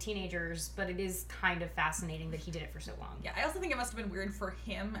break playing teenagers, but it is kind of fascinating that he did it for so long. Yeah, I also think it must have been weird for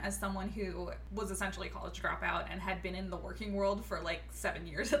him as someone who was essentially a college dropout and had been in the working world for like 7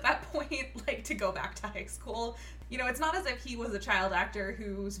 years at that point, like to go back to high school. You know, it's not as if he was a child actor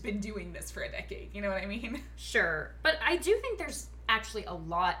who's been doing this for a decade, you know what I mean? Sure, but I do think there's actually a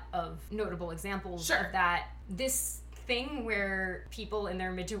lot of notable examples Sure. of that. This thing where people in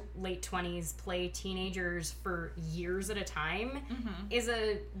their mid to late 20s play teenagers for years at a time is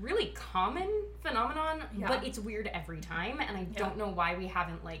a really common phenomenon, but it's weird every time, and I don't know why we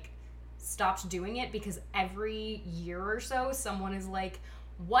haven't, like, stopped doing it, because every year or so someone is like,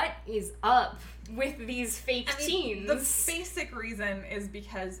 what is up with these fake teens? The basic reason is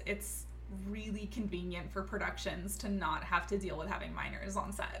because it's really convenient for productions to not have to deal with having minors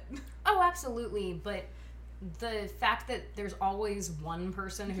on set. Oh, absolutely, but the fact that there's always one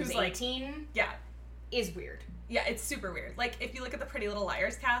person who's 18 is weird. Yeah, it's super weird. Like, if you look at the Pretty Little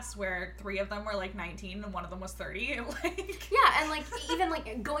Liars cast, where 3 of them were, like, 19 and one of them was 30, like... Yeah, and, like, even,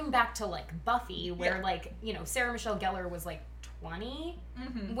 like, going back to, like, Buffy, where, like, you know, Sarah Michelle Gellar was, like, 20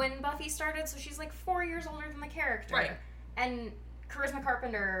 when Buffy started, so she's, like, 4 years older than the character. Right. And Charisma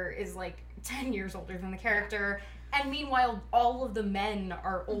Carpenter is, like, 10 years older than the character. And meanwhile, all of the men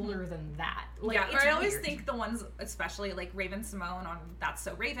are older than that. Like, yeah, it's or I always weird. think the ones, especially like Raven Simone on That's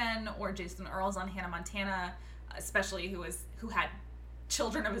So Raven, or Jason Earls on Hannah Montana, especially who had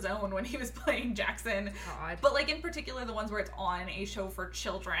children of his own when he was playing Jackson. God. But like in particular, the ones where it's on a show for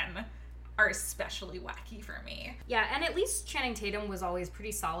children are especially wacky for me. Yeah, and at least Channing Tatum was always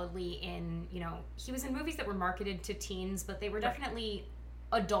pretty solidly in, you know, he was in movies that were marketed to teens, but they were definitely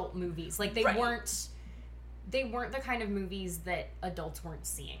adult movies. Like, they weren't the kind of movies that adults weren't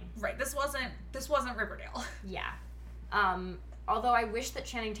seeing. Right. This wasn't Riverdale. Yeah. Although I wish that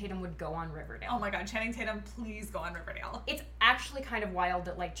Channing Tatum would go on Riverdale. Oh my god, Channing Tatum, please go on Riverdale. It's actually kind of wild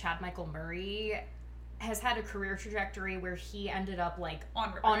that, like, Chad Michael Murray has had a career trajectory where he ended up, like,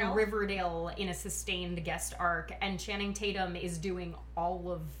 on Riverdale in a sustained guest arc, and Channing Tatum is doing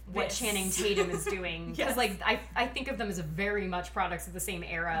all of what Channing Tatum is doing. Because, like, I think of them as very much products of the same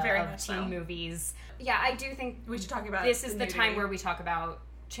era of teen movies. Yeah, I do think we should talk about this is the time where we talk about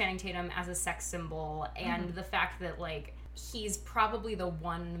Channing Tatum as a sex symbol, and the fact that, like, he's probably the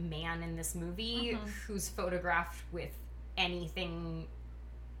one man in this movie who's photographed with anything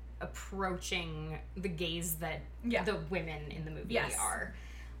approaching the gaze that the women in the movie are.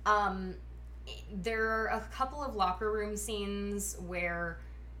 There are a couple of locker room scenes where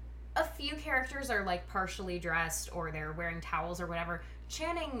a few characters are, like, partially dressed or they're wearing towels or whatever.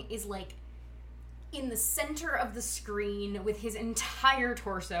 Channing is, like, in the center of the screen with his entire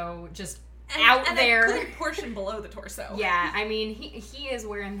torso just out there. And a good portion below the torso. Yeah, I mean, he is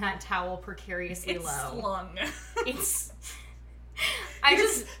wearing that towel precariously low. It's slung. It's...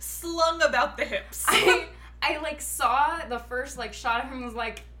 It's slung about the hips. I like, saw the first, like, shot of him, was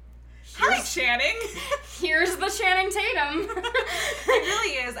like, hi, Channing! Here's the Channing Tatum. It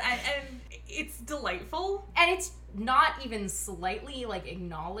really is, and it's delightful. And it's not even slightly, like,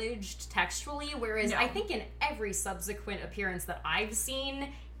 acknowledged textually, whereas I think in every subsequent appearance that I've seen,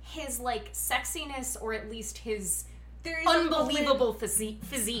 his, like, sexiness, or at least his unbelievable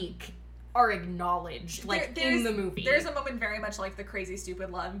physique are acknowledged, like, in the movie. There's a moment very much like the Crazy Stupid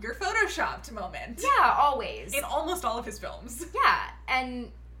Love, you're photoshopped moment. Yeah, always. In almost all of his films. Yeah, and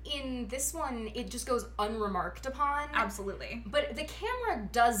in this one, it just goes unremarked upon. Absolutely. But the camera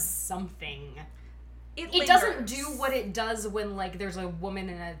does something. It doesn't do what it does when, like, there's a woman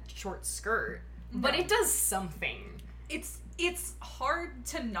in a short skirt, but it does something. It's hard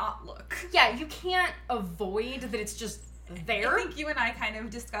to not look. Yeah, you can't avoid that it's just there. I think you and I kind of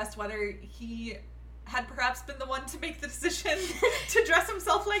discussed whether he had perhaps been the one to make the decision to dress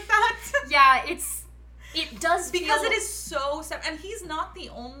himself like that. Yeah, it does because it is so and he's not the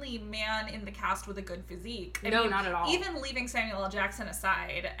only man in the cast with a good physique. I mean, not at all. Even leaving Samuel L. Jackson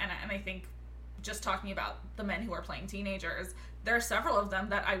aside, and I think just talking about the men who are playing teenagers, there are several of them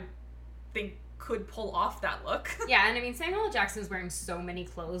that I think could pull off that look. Yeah, and I mean, Samuel L. Jackson is wearing so many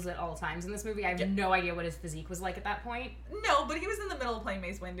clothes at all times in this movie. I have no idea what his physique was like at that point. No, but he was in the middle of playing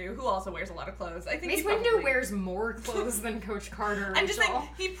Mace Windu, who also wears a lot of clothes. I think Mace Windu wears more clothes than Coach Carter. I'm just saying,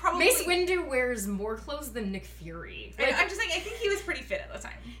 he probably... Mace Windu wears more clothes than Nick Fury. Like, I'm just saying, I think he was pretty fit at the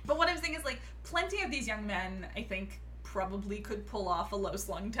time. But what I'm saying is, like, plenty of these young men, I think, probably could pull off a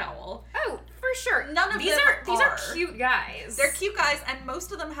low-slung towel. Oh, for sure. None of these are cute guys. They're cute guys, and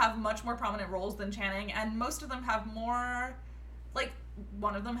most of them have much more prominent roles than Channing, and most of them have more, like,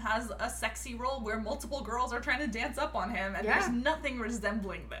 one of them has a sexy role where multiple girls are trying to dance up on him, and there's nothing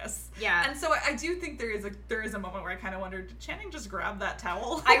resembling this. Yeah. And so I do think there is a moment where I kind of wondered, did Channing just grab that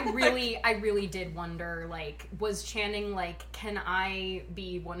towel? I really did wonder, like, was Channing like, can I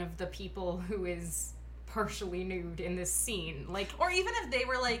be one of the people who is partially nude in this scene. Like, or even if they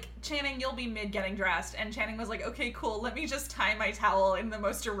were like, Channing, you'll be mid getting dressed, and Channing was like, okay, cool, let me just tie my towel in the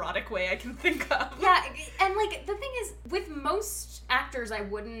most erotic way I can think of. Yeah, and like, the thing is, with most actors, I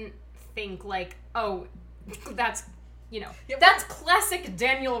wouldn't think like, oh, that's, you know, that's classic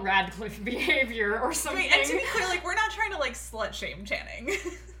Daniel Radcliffe behavior or something. Wait, and to be clear, like, we're not trying to like slut shame Channing.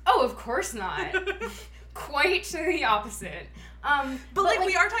 Oh, of course not. Quite the opposite. But like,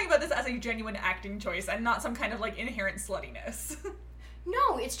 we are talking about this as a genuine acting choice and not some kind of like inherent sluttiness.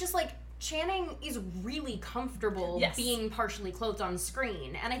 No, it's just like Channing is really comfortable being partially clothed on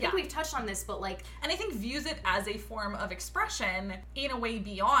screen. And I think we've touched on this, but like... And I think views it as a form of expression in a way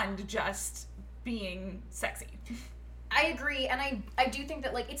beyond just being sexy. I agree, and I do think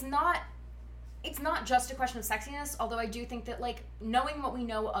that, like, it's not just a question of sexiness, although I do think that, like, knowing what we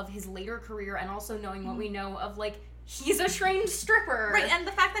know of his later career and also knowing what we know of, like, he's a trained stripper. Right, and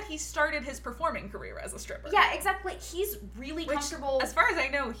the fact that he started his performing career as a stripper. Yeah, exactly. He's really comfortable. As far as I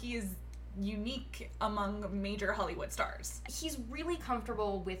know, he is unique among major Hollywood stars. He's really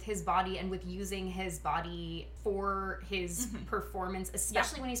comfortable with his body and with using his body for his performance,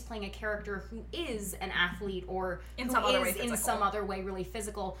 especially when he's playing a character who is an athlete or in some other way really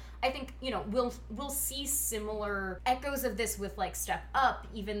physical. I think, you know, we'll see similar echoes of this with like Step Up,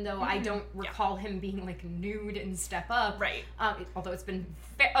 even though I don't recall him being like nude in Step Up. Right. Although it's been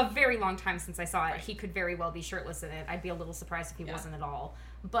a very long time since I saw it. He could very well be shirtless in it. I'd be a little surprised if he wasn't at all.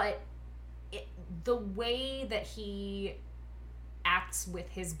 But the way that he acts with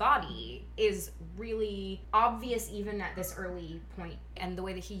his body is really obvious even at this early point, and the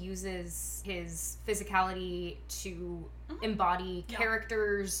way that he uses his physicality to embody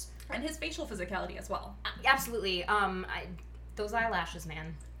characters and his facial physicality as well. Absolutely. Those eyelashes,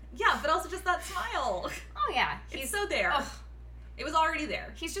 man. Yeah, but also just that smile. Oh yeah, he's so there. Ugh. It was already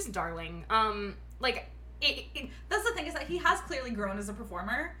there. He's just darling. That's the thing, is that he has clearly grown as a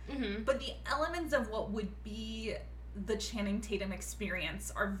performer, but the elements of what would be the Channing Tatum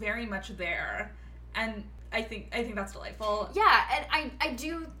experience are very much there, and I think that's delightful. Yeah, and I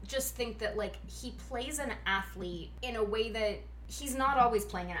do just think that, like, he plays an athlete in a way that he's not always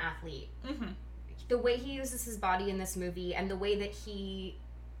playing an athlete. The way he uses his body in this movie and the way that he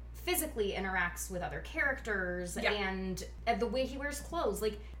physically interacts with other characters and the way he wears clothes,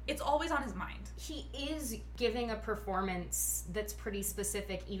 like, it's always on his mind. He is giving a performance that's pretty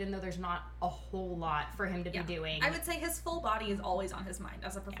specific, even though there's not a whole lot for him to be doing. I would say his full body is always on his mind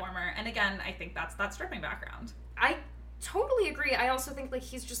as a performer. And again, I think that's that stripping background. I totally agree. I also think, like,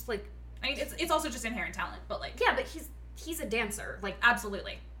 he's just, like... I mean, it's also just inherent talent, but, like... Yeah, but he's a dancer. Like,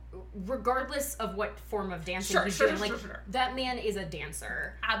 absolutely. Regardless of what form of dancing he's doing, that man is a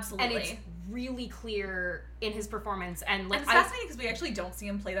dancer. Absolutely. And it's really clear in his performance, and like, and it's fascinating because we actually don't see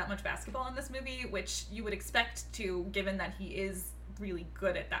him play that much basketball in this movie, which you would expect to, given that he is really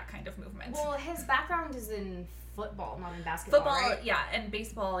good at that kind of movement. Well, his background is in football, not in basketball. Football, right? Yeah, and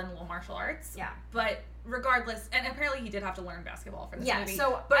baseball and little martial arts. Yeah. But regardless, and apparently he did have to learn basketball for this movie.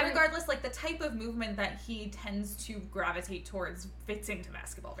 But regardless, like, the type of movement that he tends to gravitate towards fits into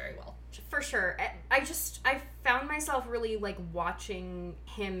basketball very well. For sure. I found myself really, like, watching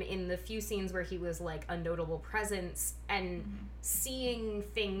him in the few scenes where he was, like, a notable presence and seeing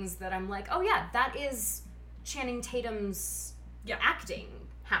things that I'm like, oh yeah, that is Channing Tatum's acting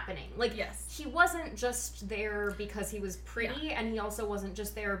happening. Like, he wasn't just there because he was pretty, and he also wasn't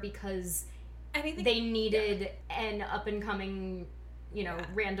just there because they needed an up-and-coming, you know,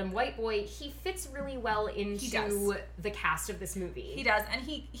 random white boy. He fits really well into the cast of this movie. He does, and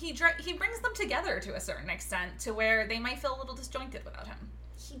he brings them together to a certain extent, to where they might feel a little disjointed without him.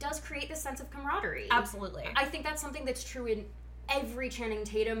 He does create this sense of camaraderie. Absolutely. I think that's something that's true in every Channing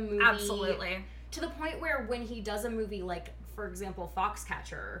Tatum movie. Absolutely. To the point where when he does a movie like, for example,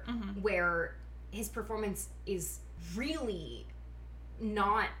 Foxcatcher, where his performance is really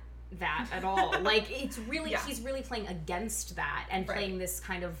not that at all. Like, it's really, he's really playing against that and playing this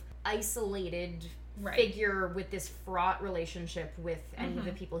kind of isolated figure with this fraught relationship with any of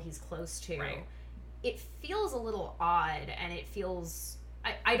the people he's close to. Right. It feels a little odd, and it feels...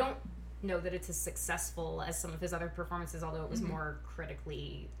 I don't know that it's as successful as some of his other performances, although it was more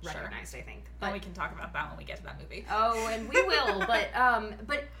critically recognized, I think. But we can talk about that when we get to that movie. Oh, and we will.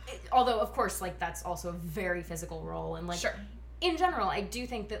 Although, of course, like, that's also a very physical role, and, like, in general, I do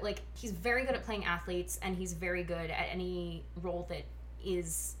think that, like, he's very good at playing athletes, and he's very good at any role that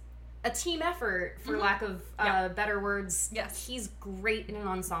is a team effort, for lack of better words. Yes. He's great in an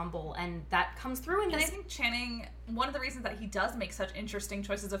ensemble, and that comes through in this. And I think Channing, one of the reasons that he does make such interesting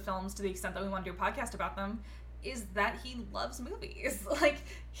choices of films, to the extent that we want to do a podcast about them, is that he loves movies. Like,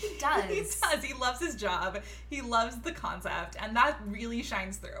 he does. He does. He loves his job. He loves the concept, and that really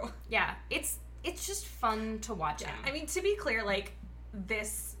shines through. Yeah, it's just fun to watch him. I mean, to be clear, like,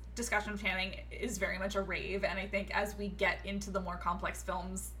 this discussion of Channing is very much a rave, and I think as we get into the more complex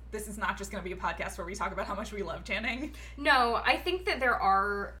films, this is not just going to be a podcast where we talk about how much we love Channing. No, I think that there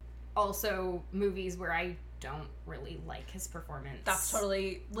are also movies where I don't really like his performance. That's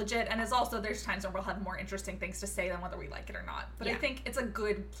totally legit, and it's also, there's times when we'll have more interesting things to say than whether we like it or not. But I think it's a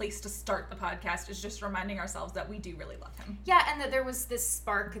good place to start the podcast, is just reminding ourselves that we do really love him. Yeah, and that there was this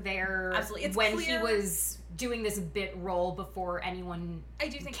spark there. Absolutely. It's when clear. He was doing this bit role before anyone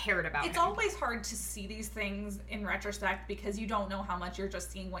cared about it's him. always hard to see these things in retrospect because you don't know how much, you're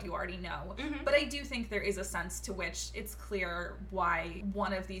just seeing what you already know. Mm-hmm. But I do think there is a sense to which it's clear why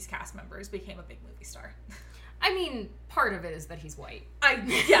one of these cast members became a big movie star. I mean, part of it is that he's white. I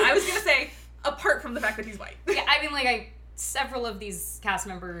was gonna say, apart from the fact that he's white. Yeah, I mean, like, several of these cast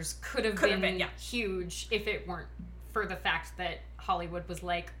members could have been huge if it weren't for the fact that Hollywood was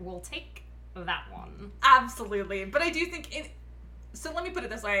like, we'll take that one. Absolutely. But I do think so let me put it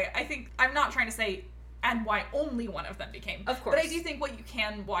this way. I think, I'm not trying to say, and why only one of them became. Of course. But I do think what you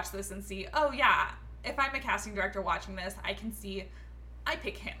can watch this and see, oh yeah, if I'm a casting director watching this, I can see, I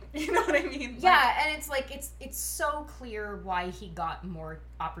pick him. You know what I mean? Yeah, and it's like, it's so clear why he got more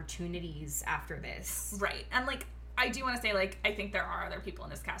opportunities after this. Right. And like, I do want to say, like, I think there are other people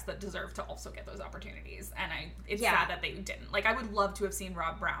in this cast that deserve to also get those opportunities, and it's sad that they didn't. Like, I would love to have seen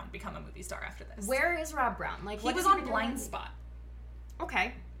Rob Brown become a movie star after this. Where is Rob Brown? Like, he was on Blind Spot.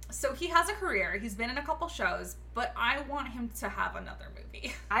 Okay. So he has a career. He's been in a couple shows, but I want him to have another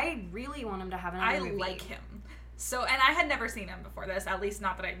movie. I really want him to have another movie. I like him. So, and I had never seen him before this, at least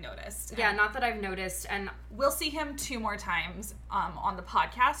not that I've noticed. Yeah, not that I've noticed. And we'll see him 2 more times on the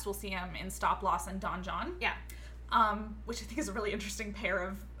podcast. We'll see him in Stop Loss and Don John. Yeah. Which I think is a really interesting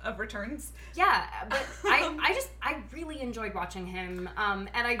pair of returns. Yeah, but I really enjoyed watching him. And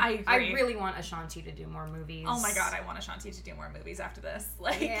I really want Ashanti to do more movies. Oh my god, I want Ashanti to do more movies after this.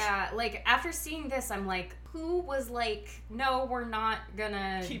 Like, yeah, like after seeing this, I'm like, who was like, no, we're not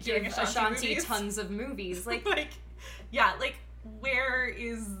gonna give Ashanti tons of movies? Like, yeah, like, where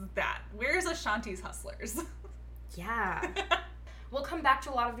is that? Where's Ashanti's Hustlers? Yeah. We'll come back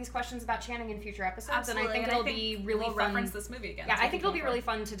to a lot of these questions about Channing in future episodes, absolutely. And I think it'll be really fun. Reference this movie again. Yeah, I think it'll be really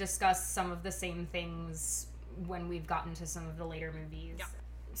fun to discuss some of the same things when we've gotten to some of the later movies. Yeah.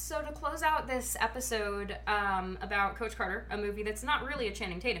 So to close out this episode about Coach Carter, a movie that's not really a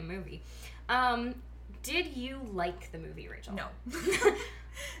Channing Tatum movie, did you like the movie, Rachel? No.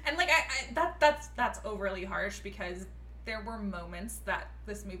 And like that's overly harsh because there were moments that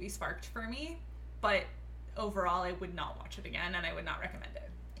this movie sparked for me, but overall, I would not watch it again, and I would not recommend it.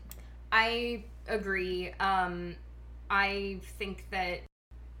 I agree. I think that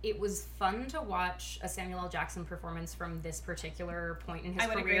it was fun to watch a Samuel L. Jackson performance from this particular point in his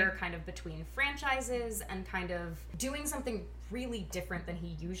career, agree. Kind of between franchises and kind of doing something really different than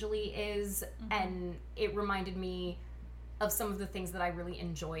he usually is. Mm-hmm. And it reminded me of some of the things that I really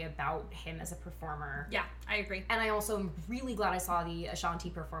enjoy about him as a performer. Yeah, I agree. And I also am really glad I saw the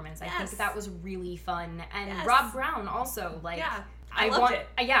Ashanti performance. Yes. I think that was really fun. And yes. Rob Brown also, like... Yeah, I loved it.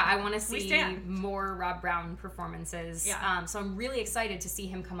 Yeah, I want to see more Rob Brown performances. Yeah. So I'm really excited to see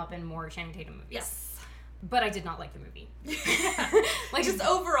him come up in more Channing Tatum movies. Yes. But I did not like the movie. Like, just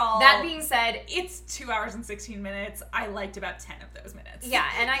overall... That being said... It's 2 hours and 16 minutes. I liked about 10 of those minutes. Yeah,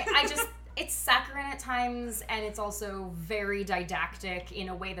 and I just... It's saccharine at times, and it's also very didactic in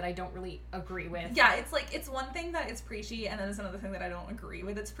a way that I don't really agree with. Yeah, it's like, it's one thing that it's preachy, and then it's another thing that I don't agree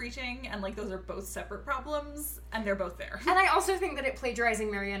with it's preaching, and like, those are both separate problems, and they're both there. And I also think that it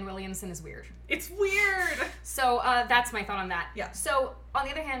plagiarizing Marianne Williamson is weird. It's weird! So, that's my thought on that. Yeah. So, on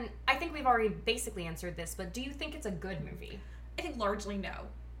the other hand, I think we've already basically answered this, but do you think it's a good movie? I think largely no.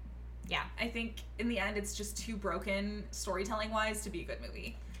 Yeah. I think, in the end, it's just too broken, storytelling-wise, to be a good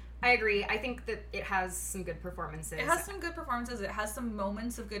movie. I agree. I think that it has some good performances. It has some good performances. It has some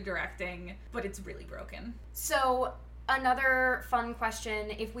moments of good directing, but it's really broken. So, another fun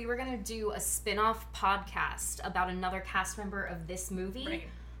question. If we were going to do a spin-off podcast about another cast member of this movie,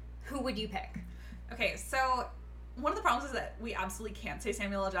 who would you pick? Okay, so one of the problems is that we absolutely can't say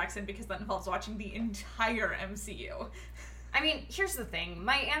Samuel L. Jackson because that involves watching the entire MCU. I mean, here's the thing.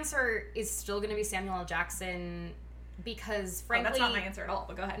 My answer is still going to be Samuel L. Jackson... Because, frankly... that's not my answer at all,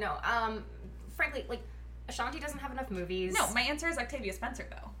 but go ahead. No, frankly, like, Ashanti doesn't have enough movies. No, my answer is Octavia Spencer,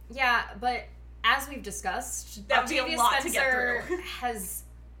 though. Yeah, but as we've discussed, that would be a lot Spencer to get through. has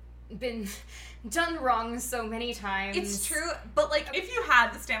been done wrong so many times. It's true, but, like, if you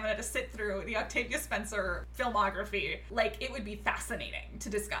had the stamina Sienna to sit through the Octavia Spencer filmography. Like, it would be fascinating to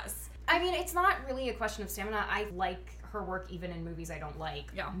discuss. I mean, it's not really a question of stamina. I like her work even in movies I don't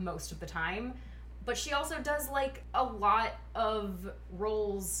like most of the time. But she also does, like, a lot of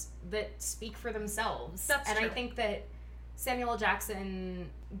roles that speak for themselves. That's true. I think that Samuel L. Jackson,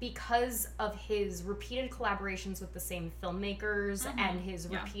 because of his repeated collaborations with the same filmmakers and his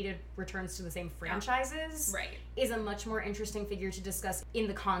repeated returns to the same franchises, is a much more interesting figure to discuss in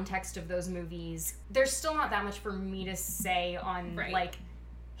the context of those movies. There's still not that much for me to say on, like,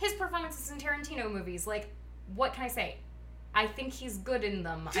 his performances in Tarantino movies. Like, what can I say? I think he's good in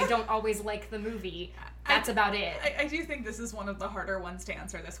them. I don't always like the movie. That's about it. I do think this is one of the harder ones to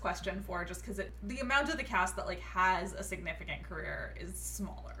answer this question for, just because the amount of the cast that, like, has a significant career is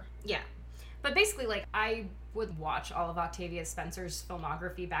smaller. Yeah. But basically, like, I would watch all of Octavia Spencer's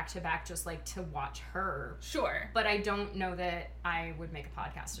filmography back to back just, like, to watch her. Sure. But I don't know that I would make a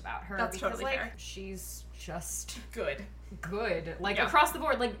podcast about her. That's because, totally like, fair. She's just... Good. Like, across the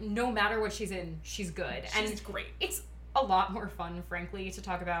board, like, no matter what she's in, she's good. She's great. It's a lot more fun, frankly, to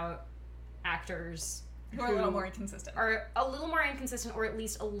talk about actors who are a little more inconsistent. Or a little more inconsistent, or at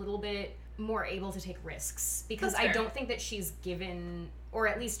least a little bit more able to take risks. Because I don't think that she's given, or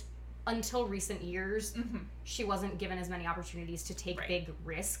at least until recent years, she wasn't given as many opportunities to take big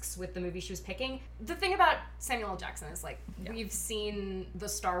risks with the movie she was picking. The thing about Samuel L. Jackson is, like, we've seen the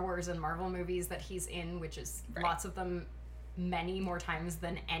Star Wars and Marvel movies that he's in, which is lots of them many more times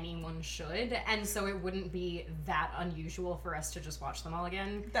than anyone should, and so it wouldn't be that unusual for us to just watch them all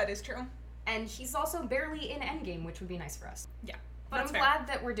again. That is true. And he's also barely in Endgame, which would be nice for us. Yeah. But I'm glad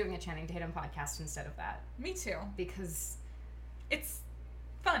that we're doing a Channing Tatum podcast instead of that. Me too. Because it's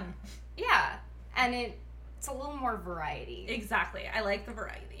fun. Yeah. And it's a little more variety. Exactly. I like the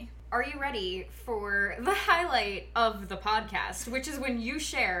variety. Are you ready for the highlight of the podcast, which is when you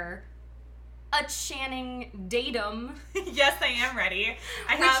share a Channing datum? Yes, I am ready.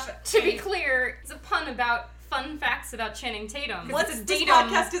 To be clear, it's a pun about fun facts about Channing Tatum. Once this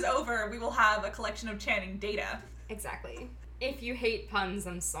podcast is over, we will have a collection of Channing data. Exactly. If you hate puns,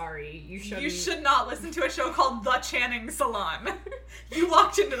 I'm sorry. You should not listen to a show called The Channing Salon. You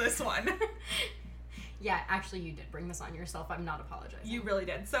walked into this one. Yeah, actually, you did bring this on yourself. I'm not apologizing. You really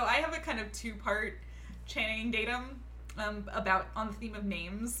did. So I have a kind of two-part Channing datum on the theme of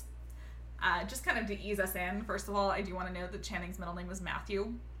names. Just kind of to ease us in, first of all, I do want to note that Channing's middle name was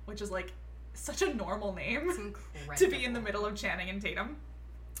Matthew, which is, like, such a normal name to be in the middle of Channing and Tatum.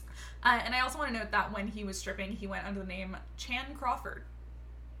 And I also want to note that when he was stripping, he went under the name Chan Crawford.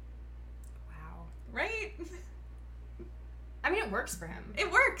 Wow. Right? I mean, it works for him.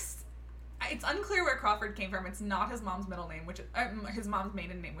 It works. It's unclear where Crawford came from. It's not his mom's middle name, his mom's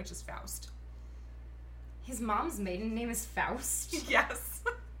maiden name, which is Faust. His mom's maiden name is Faust? Yes.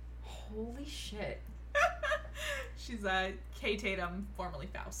 Holy shit. She's Kay Tatum, formerly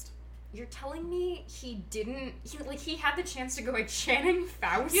Faust. You're telling me he had the chance to go by Channing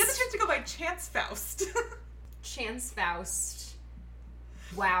Faust? He had the chance to go by Chance Faust. Chance Faust.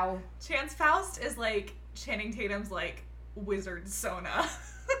 Wow. Chance Faust is, like, Channing Tatum's, like, wizard Sona.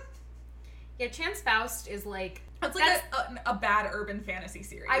 Yeah, Chance Faust is, like... It's like a bad urban fantasy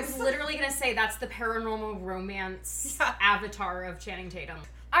series. I was literally gonna say that's the paranormal romance avatar of Channing Tatum.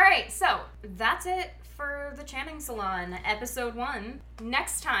 Alright, so that's it for the Channing Salon, episode 1.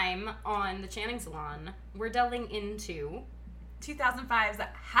 Next time on the Channing Salon, we're delving into 2005's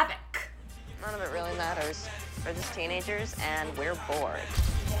Havoc. None of it really matters. We're just teenagers and we're bored.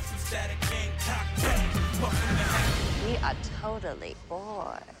 We are totally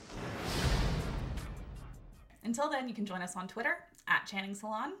bored. Until then, you can join us on Twitter at Channing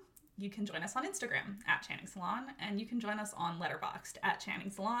Salon. You can join us on Instagram at Channing Salon, and you can join us on Letterboxd at Channing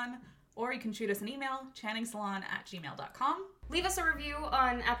Salon, or you can shoot us an email, channingsalon@gmail.com. Leave us a review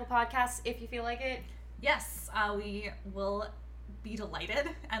on Apple Podcasts if you feel like it. Yes, we will be delighted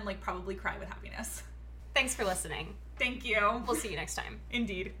and, like, probably cry with happiness. Thanks for listening. Thank you. We'll see you next time.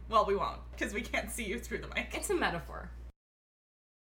 Indeed. Well, we won't, because we can't see you through the mic. It's a metaphor.